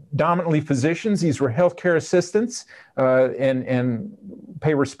dominantly physicians. These were healthcare assistants, and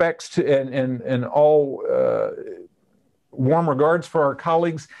pay respects to and all warm regards for our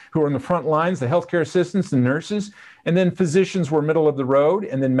colleagues who are in the front lines, the healthcare assistants and nurses. And then physicians were middle of the road,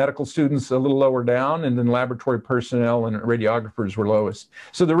 and then medical students a little lower down, and then laboratory personnel and radiographers were lowest.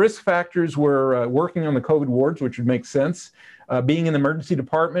 So the risk factors were working on the COVID wards, which would make sense, being in the emergency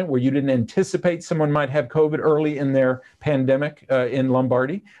department where you didn't anticipate someone might have COVID early in their pandemic in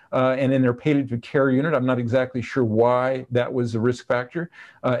Lombardy, and in their palliative care unit. I'm not exactly sure why that was a risk factor,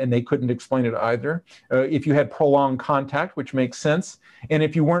 and they couldn't explain it either. If you had prolonged contact, which makes sense, and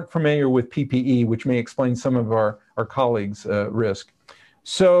if you weren't familiar with PPE, which may explain some of our colleagues' risk.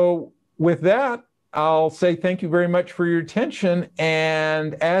 So with that, I'll say thank you very much for your attention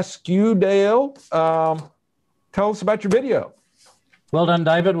and ask you, Dale, tell us about your video. Well done,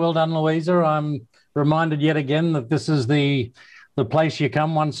 David. Well done, Louisa. I'm reminded yet again that this is the place you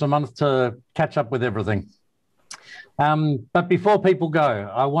come once a month to catch up with everything. But before people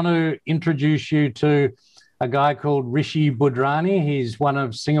go, I want to introduce you to a guy called Rishi Budrani. He's one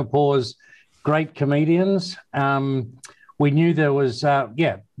of Singapore's great comedians. We knew there was,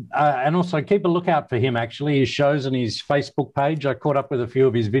 and also keep a lookout for him, actually. His shows on his Facebook page. I caught up with a few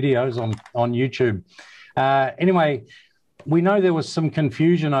of his videos on YouTube. Anyway, We know there was some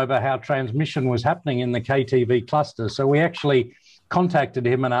confusion over how transmission was happening in the KTV cluster. So we actually contacted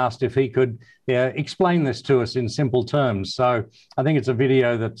him and asked if he could explain this to us in simple terms. So I think it's a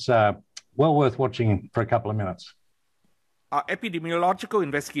video that's well worth watching for a couple of minutes. Our epidemiological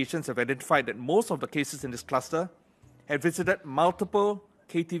investigations have identified that most of the cases in this cluster have visited multiple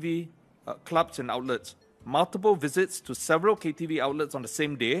KTV clubs and outlets, multiple visits to several KTV outlets on the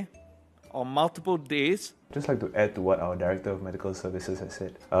same day, or multiple days. I'd just like to add to what our Director of Medical Services has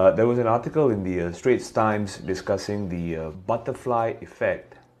said. There was an article in the Straits Times discussing the butterfly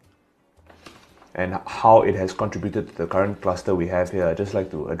effect and how it has contributed to the current cluster we have here. I'd just like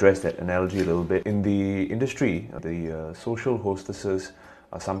to address that analogy a little bit. In the industry, the social hostesses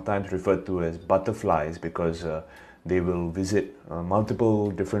are sometimes referred to as butterflies because they will visit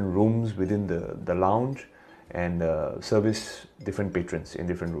multiple different rooms within the lounge and service different patrons in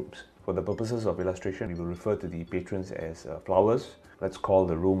different rooms. For the purposes of illustration, we will refer to the patrons as flowers. Let's call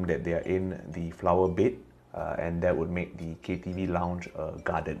the room that they are in the flower bed, and that would make the KTV lounge a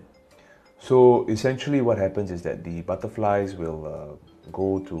garden. So essentially what happens is that the butterflies will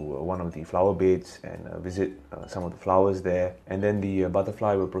go to one of the flower beds and visit some of the flowers there, and then the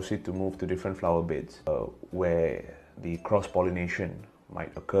butterfly will proceed to move to different flower beds where the cross-pollination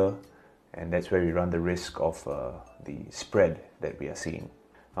might occur, and that's where we run the risk of the spread that we are seeing.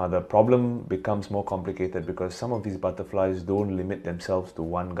 The problem becomes more complicated because some of these butterflies don't limit themselves to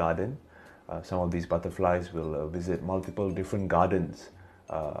one garden. Some of these butterflies will visit multiple different gardens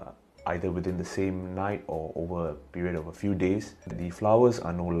either within the same night or over a period of a few days. The flowers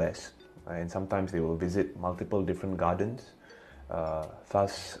are no less, and sometimes they will visit multiple different gardens,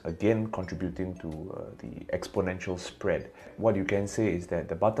 thus again contributing to the exponential spread. What you can say is that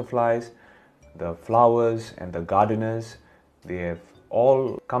the butterflies, the flowers and the gardeners, they have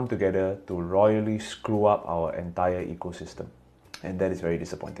all come together to royally screw up our entire ecosystem, and that is very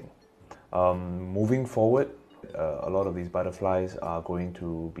disappointing. Moving forward, a lot of these butterflies are going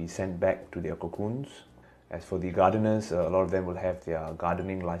to be sent back to their cocoons. As for the gardeners, a lot of them will have their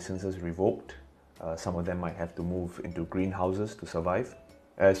gardening licenses revoked. Some of them might have to move into greenhouses to survive.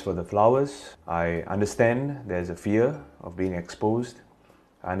 As for the flowers, I understand there's a fear of being exposed.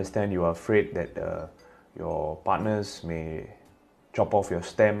 I understand you are afraid that your partners may chop off your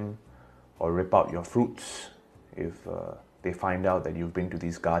stem or rip out your fruits if they find out that you've been to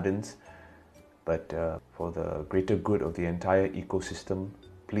these gardens. But for the greater good of the entire ecosystem,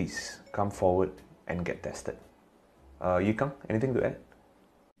 please come forward and get tested. Yikang, anything to add?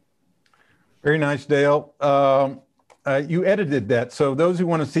 Very nice, Dale. You edited that, so those who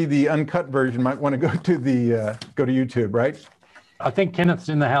want to see the uncut version might want to go to YouTube, right? I think Kenneth's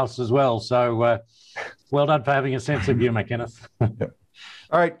in the house as well, so well done for having a sense of humor, Kenneth. Yep.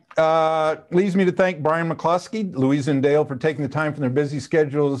 All right, leaves me to thank Brian McCloskey, Louisa and Dale for taking the time from their busy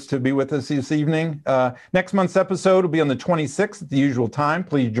schedules to be with us this evening. Next month's episode will be on the 26th at the usual time.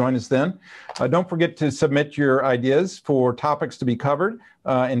 Please join us then. Don't forget to submit your ideas for topics to be covered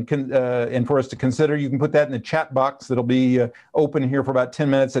and for us to consider. You can put that in the chat box that'll be open here for about 10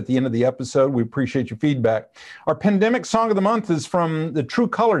 minutes at the end of the episode. We appreciate your feedback. Our pandemic song of the month is from the True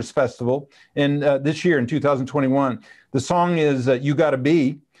Colors Festival this year in 2021. The song is You Gotta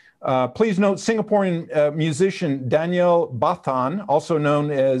Be. Please note Singaporean musician Daniel Bathan, also known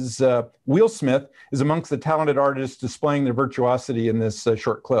as Will Smith, is amongst the talented artists displaying their virtuosity in this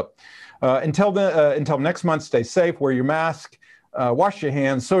short clip. Until next month, stay safe, wear your mask, wash your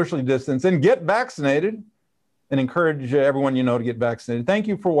hands, socially distance, and get vaccinated, and encourage everyone you know to get vaccinated. Thank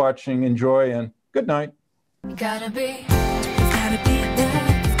you for watching. Enjoy, and good night. You gotta be